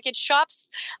unpackaged shops,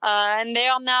 and there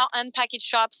are now unpackaged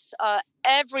shops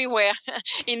everywhere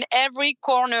in every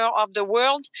corner of the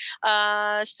world.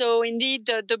 So indeed,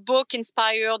 the book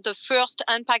inspired the first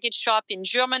unpackaged shop in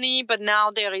Germany, but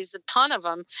now there is a ton of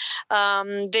them.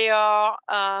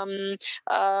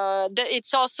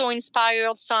 It's also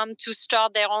inspired some to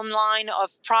start their own line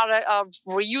of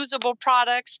reusable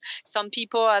products. Some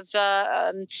people have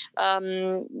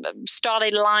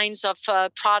started lines of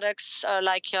products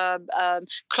like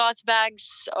cloth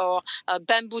bags or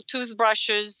bamboo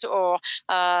toothbrushes or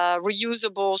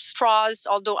reusable straws,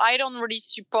 although I don't really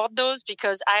support those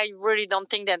because I really don't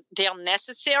think that they're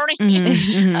necessary.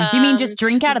 You mean just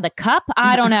drink out of the cup?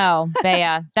 I don't know,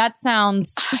 Bea. That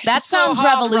sounds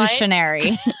revolutionary.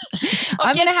 Right?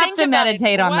 I'm going to have to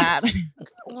meditate on that.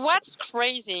 what's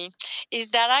crazy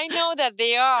is that I know that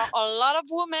there are a lot of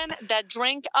women that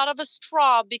drink out of a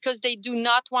straw because they do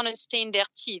not want to stain their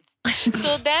teeth.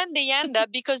 So then they end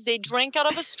up, because they drink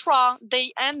out of a straw,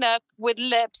 they end up with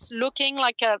lips looking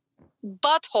like a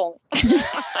butthole.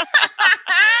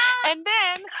 And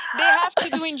then they have to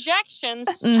do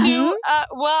injections to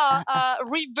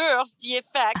reverse the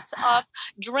effects of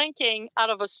drinking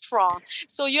out of a straw.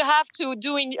 So you have to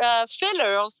do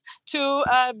fillers to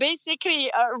basically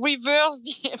reverse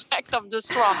the effect of the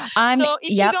straw. So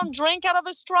if you don't drink out of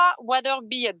a straw, whether it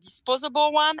be a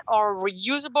disposable one or a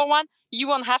reusable one, you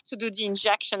won't have to do the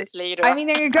injections later. I mean,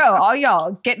 there you go. All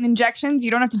y'all getting injections.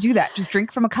 You don't have to do that. Just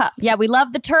drink from a cup. Yeah, we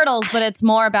love the turtles, but it's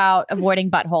more about avoiding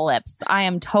butthole lips. I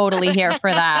am totally here for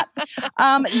that.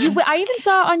 I even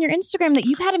saw on your Instagram that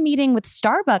you've had a meeting with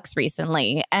Starbucks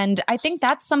recently. And I think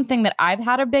that's something that I've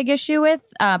had a big issue with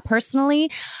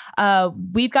personally.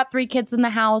 We've got 3 kids in the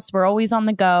house. We're always on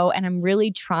the go. And I'm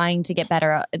really trying to get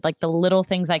better at like the little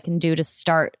things I can do to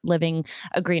start living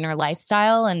a greener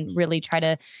lifestyle and really try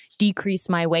to decrease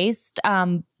my waste.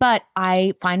 But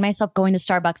I find myself going to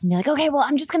Starbucks and be like, okay, well,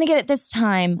 I'm just going to get it this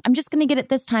time.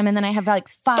 And then I have like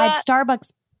 5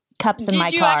 Starbucks cups in my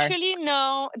car.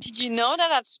 Did you know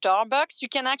that at Starbucks, you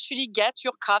can actually get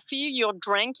your coffee, your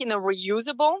drink in a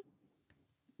reusable?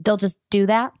 They'll just do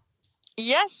that?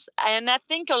 Yes, and I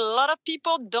think a lot of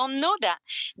people don't know that.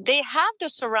 They have the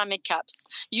ceramic cups.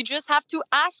 You just have to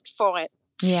ask for it.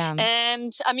 Yeah.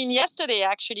 And I mean, yesterday,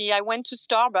 actually, I went to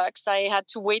Starbucks. I had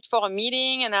to wait for a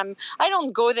meeting, and I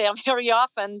don't go there very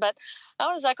often, but I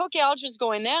was like, okay, I'll just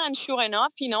go in there. And sure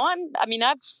enough,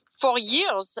 for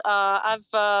years, if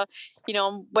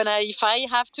I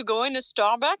have to go in a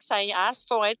Starbucks, I ask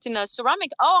for it in a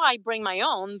ceramic, or I bring my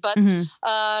own. But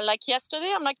like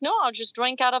yesterday, I'm like, no, I'll just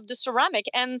drink out of the ceramic.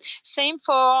 And same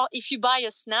for if you buy a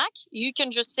snack, you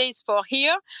can just say it's for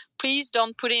here. Please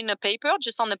don't put it in a paper,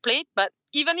 just on a plate. But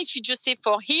even if you just say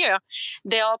for here,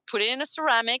 they'll put it in a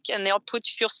ceramic and they'll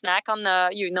put your snack on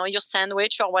your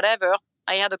sandwich or whatever.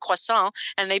 I had a croissant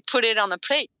and they put it on a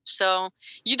plate. So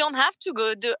you don't have to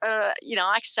go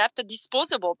accept a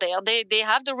disposable there. They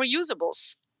have the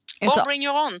reusables. Or bring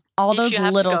your own. All those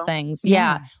little things.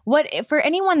 Yeah. What for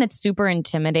anyone that's super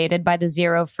intimidated by the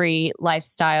zero-free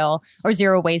lifestyle or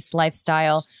zero-waste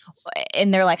lifestyle,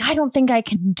 and they're like, I don't think I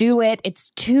can do it.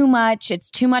 It's too much. It's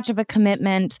too much of a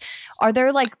commitment. Are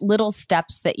there like little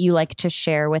steps that you like to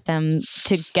share with them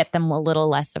to get them a little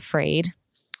less afraid?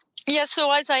 Yeah,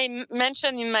 so as I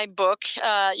mentioned in my book,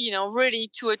 really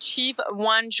to achieve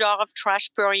 1 jar of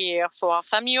trash per year for our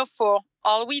family of 4,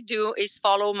 all we do is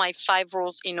follow my 5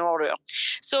 rules in order.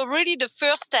 So really the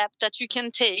first step that you can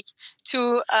take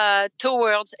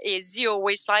towards a zero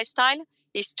waste lifestyle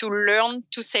is to learn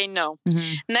to say no.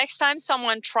 Mm-hmm. Next time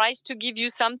someone tries to give you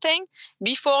something,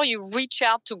 before you reach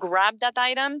out to grab that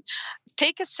item,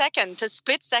 take a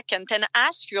split second, and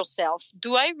ask yourself,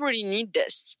 do I really need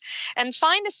this? And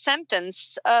find a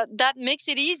sentence that makes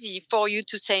it easy for you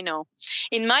to say no.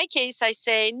 In my case, I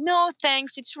say, no,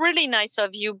 thanks. It's really nice of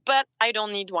you, but I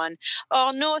don't need one.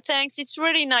 Or no, thanks. It's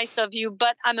really nice of you,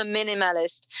 but I'm a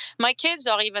minimalist. My kids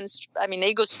are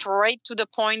they go straight to the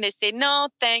point. They say, no,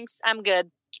 thanks. I'm good.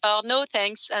 Or no,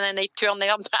 thanks. And then they turn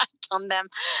their back on them.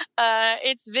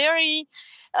 It's very,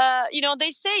 they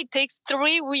say it takes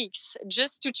 3 weeks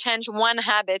just to change one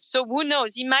habit. So who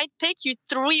knows? It might take you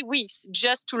 3 weeks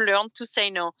just to learn to say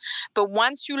no. But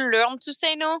once you learn to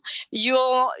say no,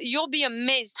 you'll be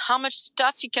amazed how much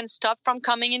stuff you can stop from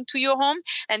coming into your home.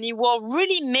 And it will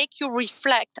really make you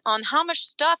reflect on how much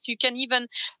stuff you can even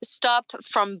stop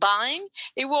from buying.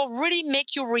 It will really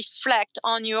make you reflect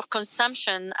on your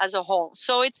consumption as a whole.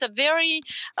 So it's a very,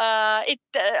 a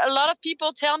lot of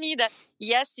people tell me that,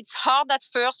 yes, it's hard at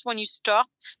first when you start,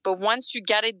 but once you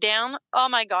get it down, oh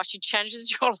my gosh, it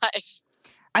changes your life.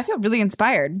 I feel really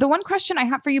inspired. The one question I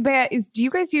have for you, Bea, is do you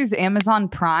guys use Amazon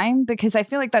Prime? Because I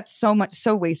feel like that's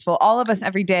so wasteful. All of us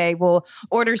every day will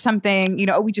order something,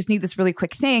 we just need this really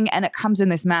quick thing, and it comes in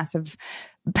this massive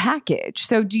package.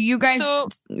 So do you guys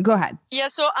go ahead? Yeah,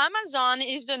 so Amazon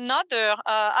is another,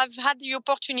 I've had the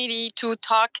opportunity to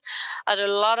talk at a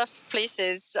lot of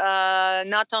places,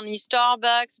 not only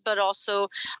Starbucks, but also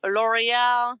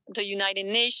L'Oreal, the United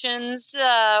Nations,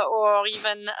 or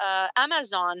even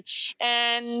Amazon.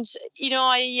 And,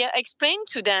 I explained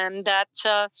to them that,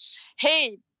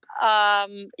 hey,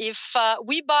 if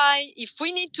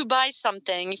we need to buy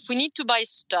something, if we need to buy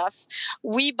stuff,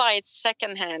 we buy it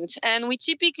secondhand. And we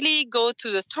typically go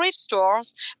to the thrift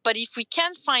stores, but if we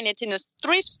can't find it in a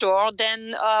thrift store,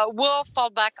 then we'll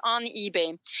fall back on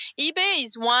eBay. eBay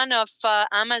is one of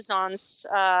Amazon's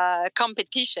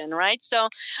competition, right? So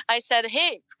I said,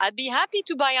 hey, I'd be happy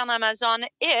to buy on Amazon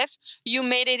if you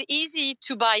made it easy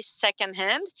to buy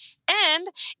secondhand, and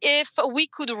if we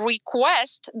could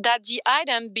request that the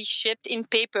item be shipped in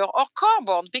paper or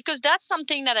cardboard, because that's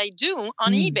something that I do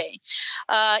on eBay.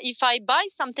 If I buy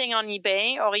something on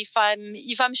eBay, or if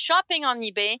I'm shopping on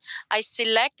eBay, I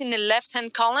select in the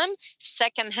left-hand column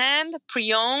secondhand,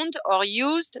 pre-owned, or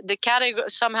used. The category,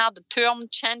 somehow the term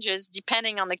changes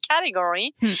depending on the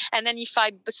category. And then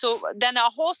then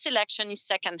our whole selection is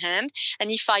secondhand.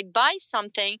 And if I buy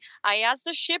something, I ask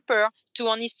the shipper to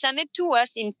only send it to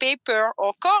us in paper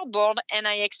or cardboard, and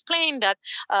I explain that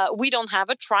we don't have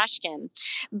a trash can.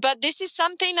 But this is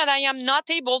something that I am not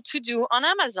able to do on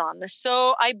Amazon.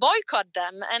 So I boycott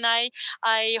them, and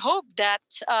I hope that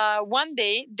one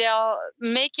day they'll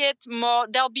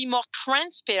be more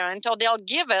transparent, or they'll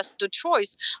give us the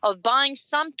choice of buying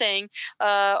something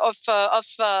or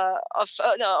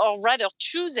rather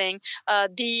choosing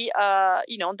the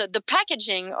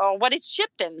packaging or what it's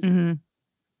shipped in. Mm-hmm.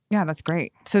 Yeah, that's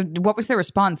great. So what was their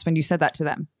response when you said that to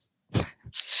them?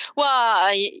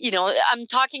 Well, I'm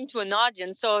talking to an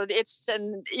audience, so it's,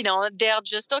 they're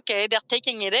just, okay, they're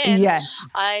taking it in. Yes.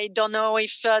 I don't know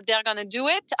if they're going to do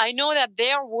it. I know that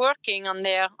they're working on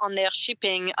their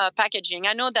shipping packaging.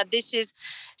 I know that this is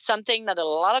something that a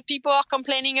lot of people are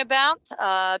complaining about.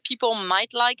 People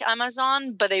might like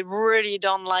Amazon, but they really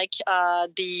don't like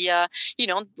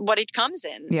what it comes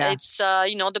in. Yeah. It's,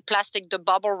 the plastic, the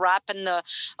bubble wrap, and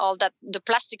the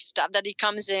plastic stuff that it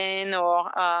comes in, or,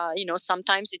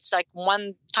 sometimes it's like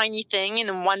one tiny thing in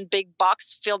one big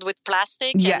box filled with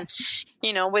plastic. Yes.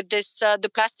 And, with this, the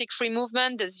plastic-free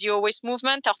movement, the zero-waste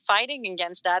movement are fighting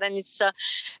against that. And it's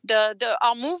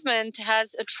our movement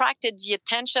has attracted the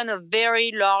attention of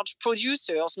very large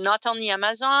producers, not only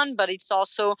Amazon, but it's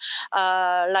also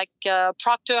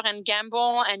Procter &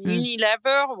 Gamble and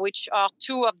Unilever, which are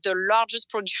two of the largest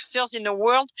producers in the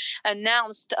world,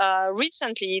 announced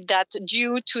recently that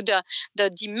due to the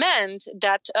demand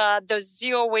that the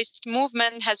zero-waste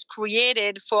movement has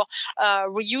created for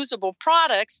reusable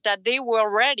products, that they were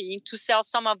ready to sell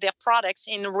some of their products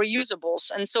in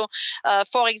reusables. And so,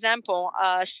 for example,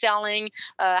 selling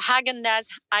Häagen-Dazs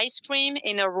ice cream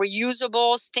in a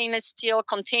reusable stainless steel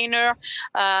container,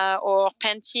 or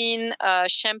Pantene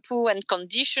shampoo and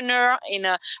conditioner in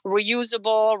a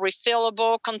reusable,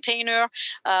 refillable container,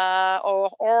 or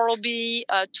Oral-B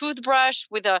toothbrush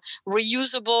with a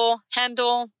reusable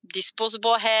handle,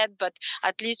 disposable head, but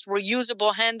at least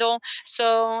reusable handle.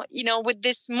 So, with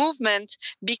this movement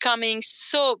becoming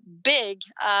so big,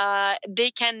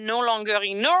 they can no longer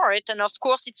ignore it. And of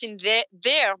course, it's in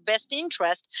their best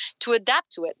interest to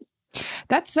adapt to it.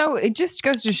 It just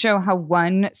goes to show how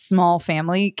one small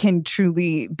family can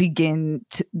truly begin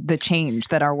the change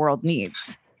that our world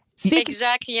needs.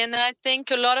 Exactly. And I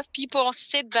think a lot of people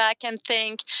sit back and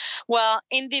think, well,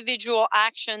 individual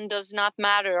action does not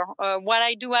matter. What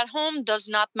I do at home does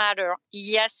not matter.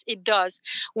 Yes, it does.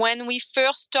 When we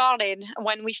first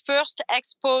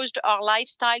exposed our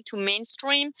lifestyle to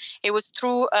mainstream, it was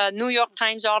through a New York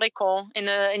Times article in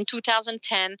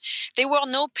 2010. There were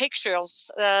no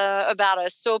pictures about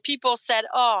us. So people said,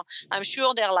 oh, I'm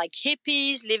sure they're like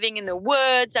hippies living in the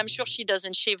woods. I'm sure she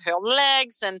doesn't shave her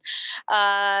legs. And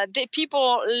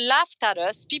people laughed at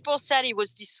us. People said it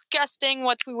was disgusting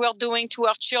what we were doing to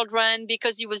our children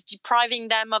because it was depriving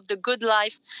them of the good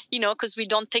life, because we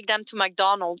don't take them to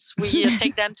McDonald's. We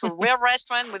take them to a real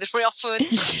restaurant with real food.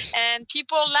 And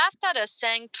people laughed at us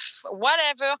saying,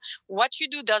 whatever, what you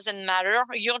do doesn't matter.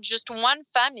 You're just one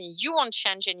family. You won't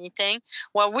change anything.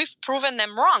 Well, we've proven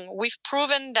them wrong. We've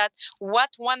proven that what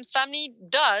one family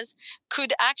does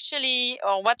could actually,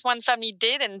 or what one family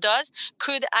did and does,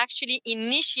 could actually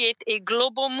initiate a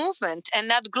global movement. And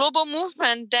that global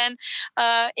movement then,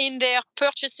 in their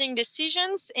purchasing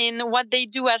decisions, in what they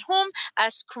do at home,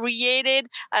 has created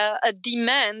a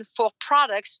demand for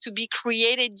products to be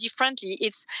created differently.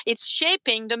 It's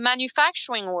shaping the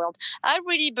manufacturing world. I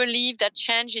really believe that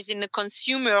change is in the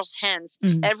consumer's hands.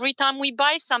 Mm-hmm. Every time we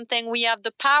buy something, we have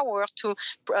the power to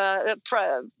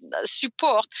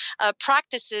support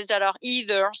practices that are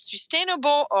either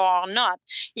sustainable or not.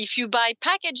 If you buy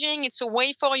packaging, it's a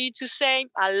way for you to say,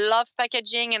 I love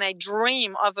packaging and I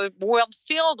dream of a world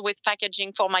filled with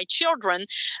packaging for my children.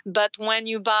 But when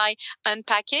you buy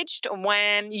unpackaged,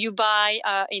 when you buy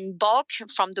in bulk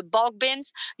from the bulk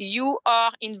bins, you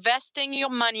are investing your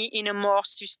money in a more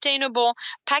sustainable,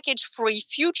 package-free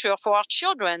future for our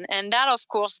children. And that, of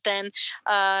course, then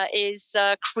is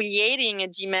creating a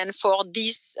demand for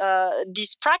these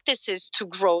practices to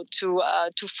grow, to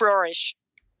flourish.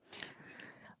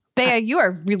 Bea, you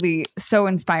are really so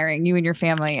inspiring, you and your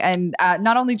family. And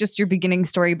not only just your beginning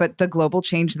story, but the global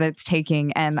change that it's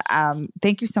taking. And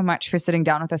thank you so much for sitting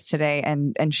down with us today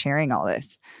and sharing all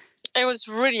this. It was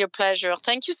really a pleasure.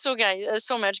 Thank you so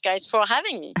much, guys, for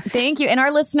having me. Thank you. And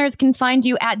our listeners can find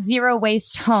you at Zero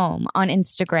Waste Home on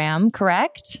Instagram,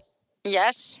 correct?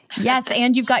 Yes. Yes.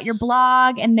 And you've got your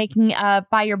blog, and they can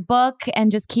buy your book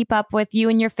and just keep up with you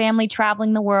and your family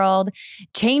traveling the world,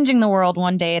 changing the world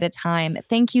one day at a time.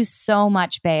 Thank you so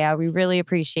much, Bea. We really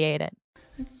appreciate it.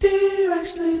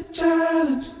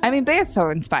 I mean, Bea's so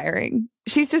inspiring.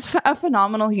 She's just a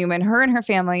phenomenal human. Her and her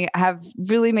family have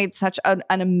really made such an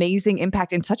amazing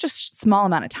impact in such a small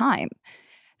amount of time.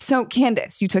 So,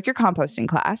 Candace, you took your composting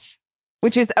class,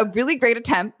 which is a really great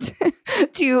attempt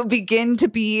to begin to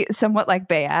be somewhat like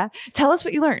Bea. Tell us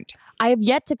what you learned. I have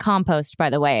yet to compost, by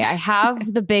the way. I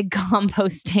have the big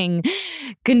composting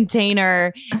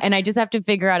container, and I just have to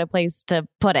figure out a place to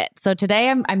put it. So today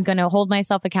I'm going to hold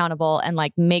myself accountable and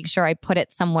like make sure I put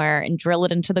it somewhere and drill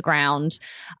it into the ground.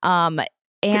 And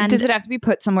does it have to be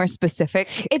put somewhere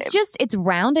specific? It's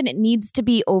round, and it needs to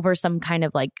be over some kind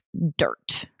of like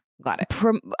dirt. Got it.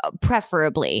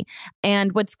 Preferably.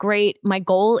 And what's great, my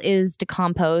goal is to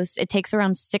compost. It takes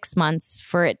around 6 months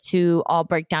for it to all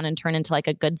break down and turn into like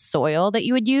a good soil that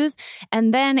you would use.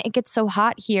 And then it gets so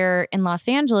hot here in Los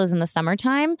Angeles in the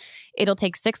summertime, it'll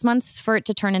take 6 months for it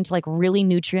to turn into like really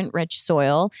nutrient-rich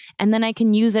soil. And then I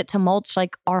can use it to mulch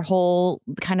like our whole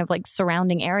kind of like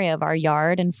surrounding area of our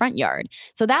yard and front yard.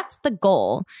 So that's the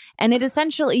goal. And it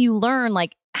essentially, you learn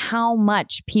like how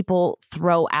much people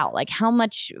throw out, like how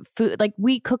much food, like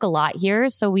we cook a lot here.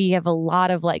 So we have a lot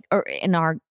of like, or in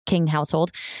our King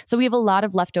household. So we have a lot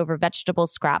of leftover vegetable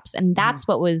scraps. And that's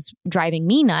what was driving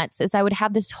me nuts is I would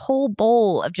have this whole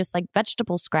bowl of just like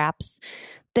vegetable scraps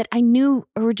that I knew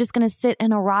were just going to sit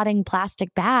in a rotting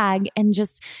plastic bag and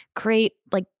just create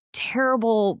like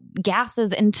terrible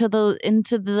gases into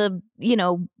the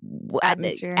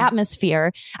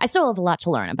atmosphere. I still have a lot to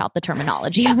learn about the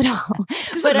terminology of it all.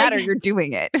 Doesn't matter, you're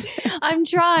doing it. I'm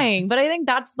trying, but I think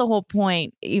that's the whole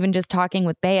point. Even just talking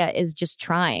with Bea is just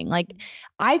trying. Like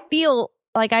I feel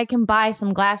like I can buy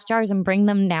some glass jars and bring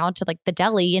them now to like the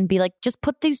deli and be like, just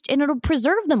put these and it'll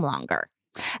preserve them longer.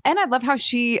 And I love how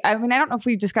I don't know if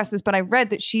we've discussed this, but I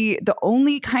read that the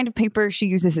only kind of paper she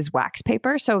uses is wax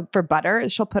paper. So for butter,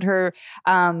 she'll put her,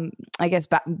 I guess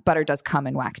butter does come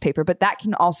in wax paper, but that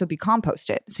can also be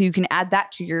composted. So you can add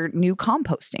that to your new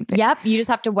composting bin. Yep. You just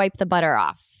have to wipe the butter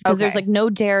off because there's like no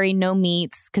dairy, no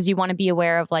meats, because you want to be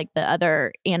aware of like the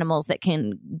other animals that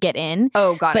can get in.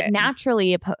 Oh, got it. But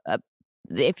naturally,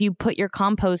 if you put your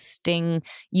composting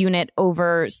unit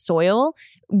over soil,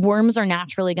 worms are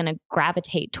naturally going to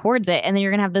gravitate towards it. And then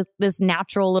you're going to have this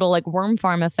natural little like worm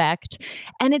farm effect.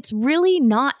 And it's really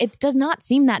it does not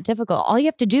seem that difficult. All you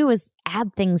have to do is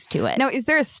add things to it. Now, is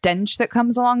there a stench that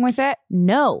comes along with it?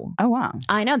 No. Oh, wow.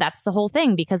 I know. That's the whole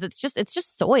thing because it's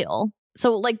just soil.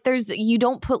 So like you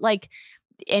don't put like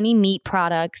any meat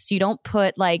products. You don't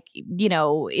put like,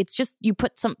 it's just, you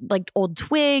put some like old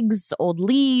twigs, old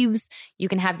leaves. You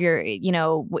can have your,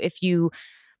 if you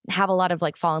have a lot of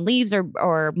like fallen leaves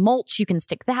or mulch, you can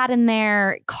stick that in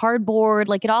there. Cardboard,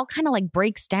 like it all kind of like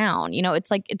breaks down.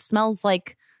 It's like, it smells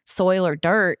like soil or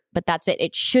dirt, but that's it.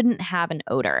 It shouldn't have an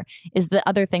odor is the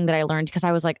other thing that I learned because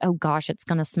I was like, oh gosh, it's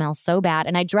going to smell so bad.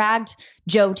 And I dragged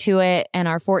Joe to it and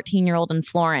our 14-year-old in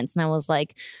Florence. And I was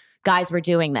like, guys, we're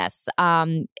doing this.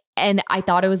 And I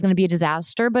thought it was going to be a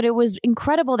disaster, but it was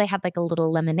incredible. They had like a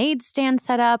little lemonade stand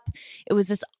set up. It was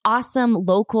this awesome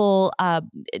local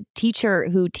teacher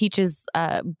who teaches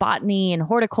botany and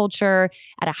horticulture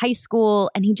at a high school,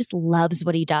 and he just loves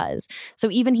what he does. So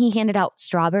even he handed out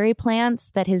strawberry plants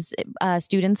that his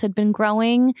students had been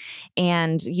growing,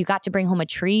 and you got to bring home a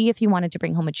tree if you wanted to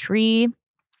bring home a tree.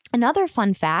 Another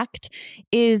fun fact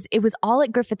is it was all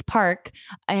at Griffith Park,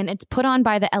 and it's put on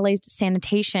by the LA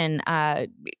Sanitation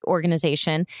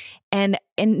organization. And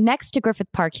next to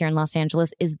Griffith Park here in Los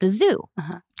Angeles is the zoo.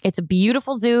 Uh-huh. It's a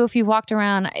beautiful zoo if you've walked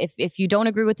around. If you don't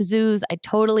agree with the zoos, I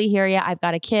totally hear you. I've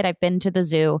got a kid. I've been to the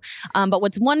zoo. But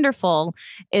what's wonderful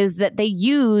is that they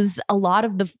use a lot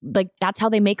of that's how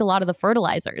they make a lot of the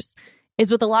fertilizers,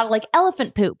 is with a lot of like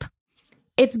elephant poop.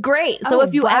 It's great. So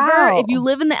if you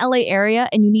live in the LA area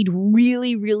and you need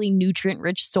really, really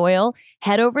nutrient-rich soil,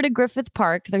 head over to Griffith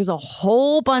Park. There's a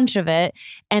whole bunch of it.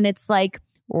 And it's like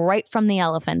right from the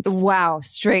elephants. Wow,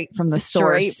 straight from the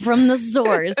source. Straight from the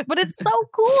source. But it's so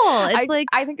cool. It's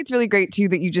I think it's really great too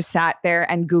that you just sat there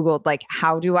and Googled like,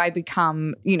 how do I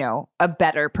become, a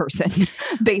better person,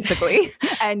 basically,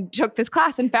 and took this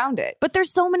class and found it. But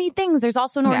there's so many things. There's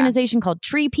also an organization called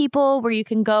Tree People where you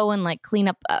can go and like clean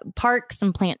up parks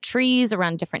and plant trees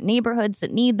around different neighborhoods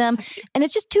that need them. And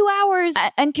it's just 2 hours.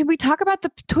 And can we talk about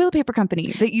the toilet paper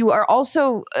company that you are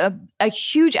also a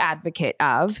huge advocate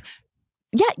of?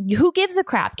 Yeah, who gives a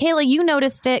crap? Kayla, you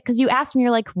noticed it because you asked me,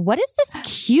 you're like, what is this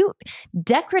cute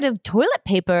decorative toilet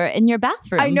paper in your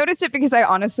bathroom? I noticed it because I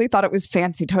honestly thought it was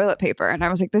fancy toilet paper. And I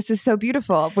was like, this is so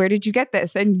beautiful. Where did you get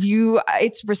this? And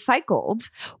it's recycled.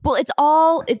 Well,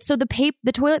 so the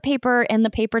toilet paper and the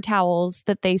paper towels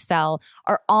that they sell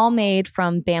are all made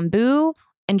from bamboo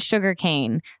and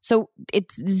sugarcane. So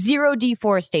it's zero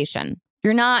deforestation.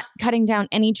 You're not cutting down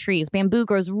any trees. Bamboo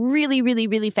grows really, really,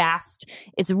 really fast.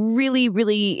 It's really,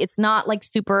 really, it's not like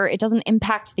it doesn't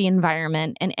impact the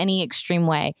environment in any extreme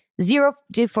way. Zero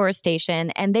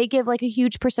deforestation. And they give like a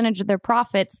huge percentage of their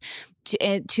profits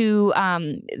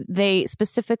they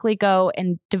specifically go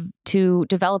to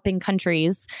developing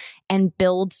countries and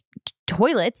build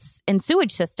toilets and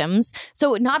sewage systems.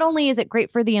 So not only is it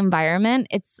great for the environment,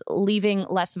 it's leaving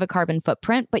less of a carbon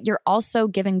footprint, but you're also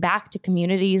giving back to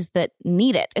communities that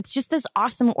need it. It's just this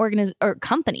awesome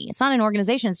company. It's not an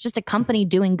organization. It's just a company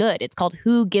doing good. It's called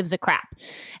Who Gives a Crap.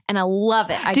 And I love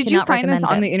it. Did you find this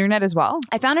on the internet as well?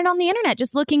 I found it on the internet,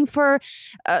 just looking for,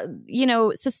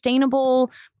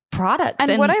 sustainable products.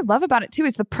 And what I love about it too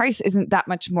is the price isn't that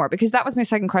much more, because that was my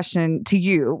second question to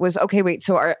you was, okay, wait,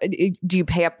 so do you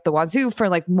pay up the wazoo for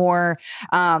like more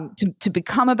to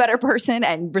become a better person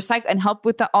and recycle and help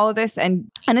with all of this? And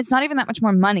it's not even that much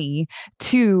more money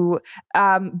to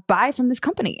buy from this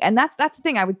company. And that's the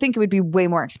thing. I would think it would be way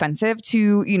more expensive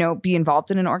to, be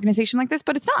involved in an organization like this,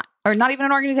 but it's not. Or not even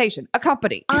an organization, a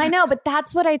company. I know, but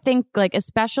that's what I think, like,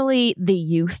 especially the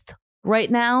youth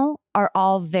right now are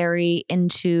all very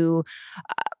into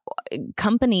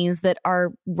companies that are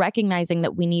recognizing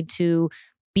that we need to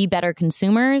be better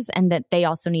consumers and that they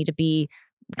also need to be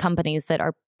companies that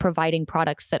are providing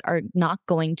products that are not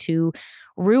going to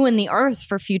ruin the earth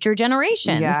for future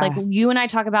generations. Yeah. Like you and I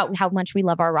talk about how much we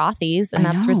love our Rothy's, and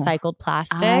that's recycled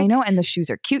plastic. I know. And the shoes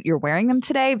are cute. You're wearing them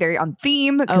today. Very on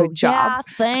theme. Good job. Yeah,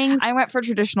 thanks. I went for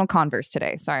traditional Converse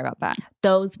today. Sorry about that.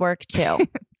 Those work too.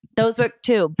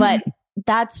 But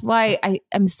that's why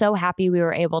I'm so happy we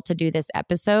were able to do this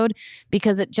episode,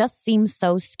 because it just seems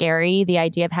so scary, the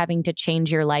idea of having to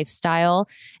change your lifestyle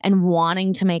and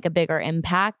wanting to make a bigger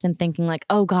impact and thinking like,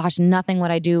 oh gosh, nothing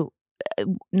that I do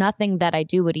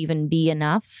would even be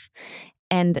enough.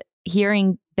 And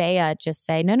hearing Bea just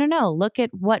say, no, look at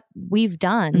what we've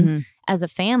done as a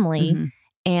family. Mm-hmm.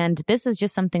 And this is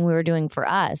just something we were doing for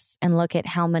us. And look at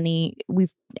how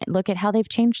they've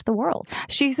changed the world.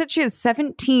 She said she has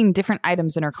 17 different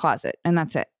items in her closet, and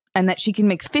that's it. And that she can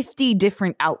make 50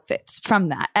 different outfits from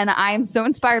that. And I am so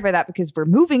inspired by that, because we're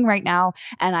moving right now.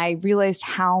 And I realized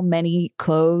how many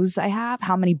clothes I have,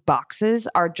 how many boxes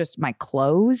are just my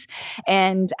clothes,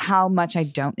 and how much I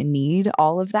don't need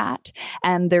all of that.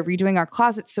 And they're redoing our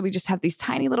closets. So we just have these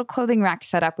tiny little clothing racks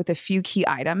set up with a few key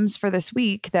items for this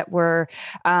week that were,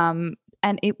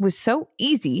 and it was so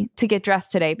easy to get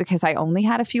dressed today because I only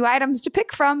had a few items to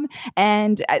pick from.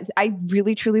 And I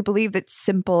really, truly believe that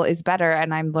simple is better.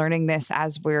 And I'm learning this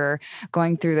as we're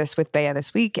going through this with Bea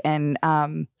this week. And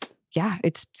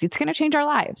it's going to change our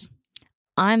lives.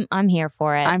 I'm here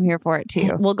for it. I'm here for it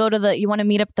too. We'll go to you want to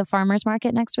meet up at the farmer's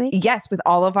market next week? Yes, with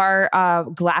all of our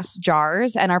glass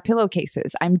jars and our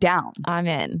pillowcases. I'm down. I'm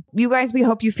in. You guys, we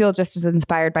hope you feel just as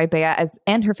inspired by Bea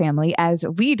and her family as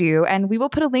we do. And we will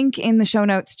put a link in the show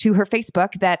notes to her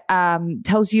Facebook that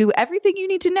tells you everything you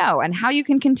need to know and how you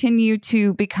can continue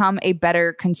to become a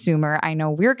better consumer. I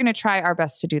know we're going to try our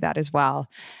best to do that as well.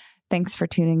 Thanks for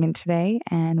tuning in today,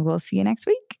 and we'll see you next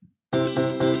week.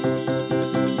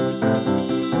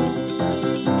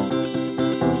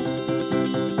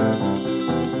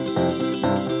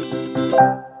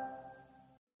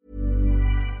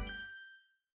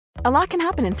 A lot can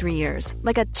happen in 3 years,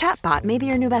 like a chatbot may be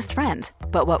your new best friend.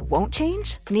 But what won't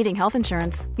change? Needing health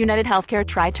insurance. United Healthcare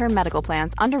Tri-Term Medical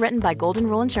Plans, underwritten by Golden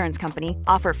Rule Insurance Company,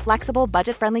 offer flexible,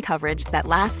 budget-friendly coverage that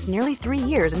lasts nearly 3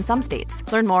 years in some states.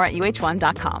 Learn more at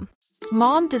UH1.com.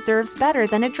 Mom deserves better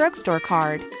than a drugstore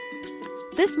card.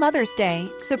 This Mother's Day,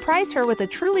 surprise her with a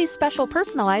truly special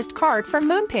personalized card from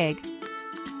Moonpig.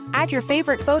 Add your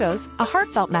favorite photos, a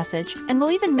heartfelt message, and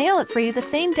we'll even mail it for you the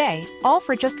same day, all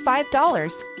for just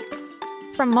 $5.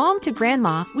 From mom to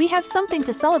grandma, we have something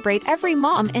to celebrate every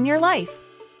mom in your life.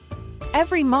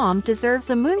 Every mom deserves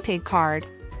a Moonpig card.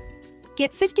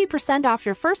 Get 50% off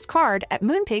your first card at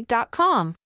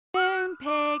moonpig.com.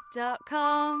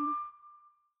 Moonpig.com.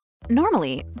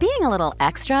 Normally, being a little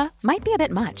extra might be a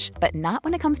bit much, but not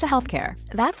when it comes to healthcare.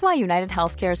 That's why United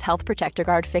Healthcare's Health Protector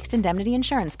Guard fixed indemnity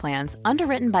insurance plans,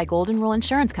 underwritten by Golden Rule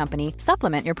Insurance Company,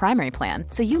 supplement your primary plan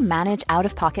so you manage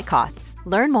out-of-pocket costs.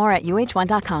 Learn more at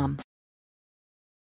uh1.com.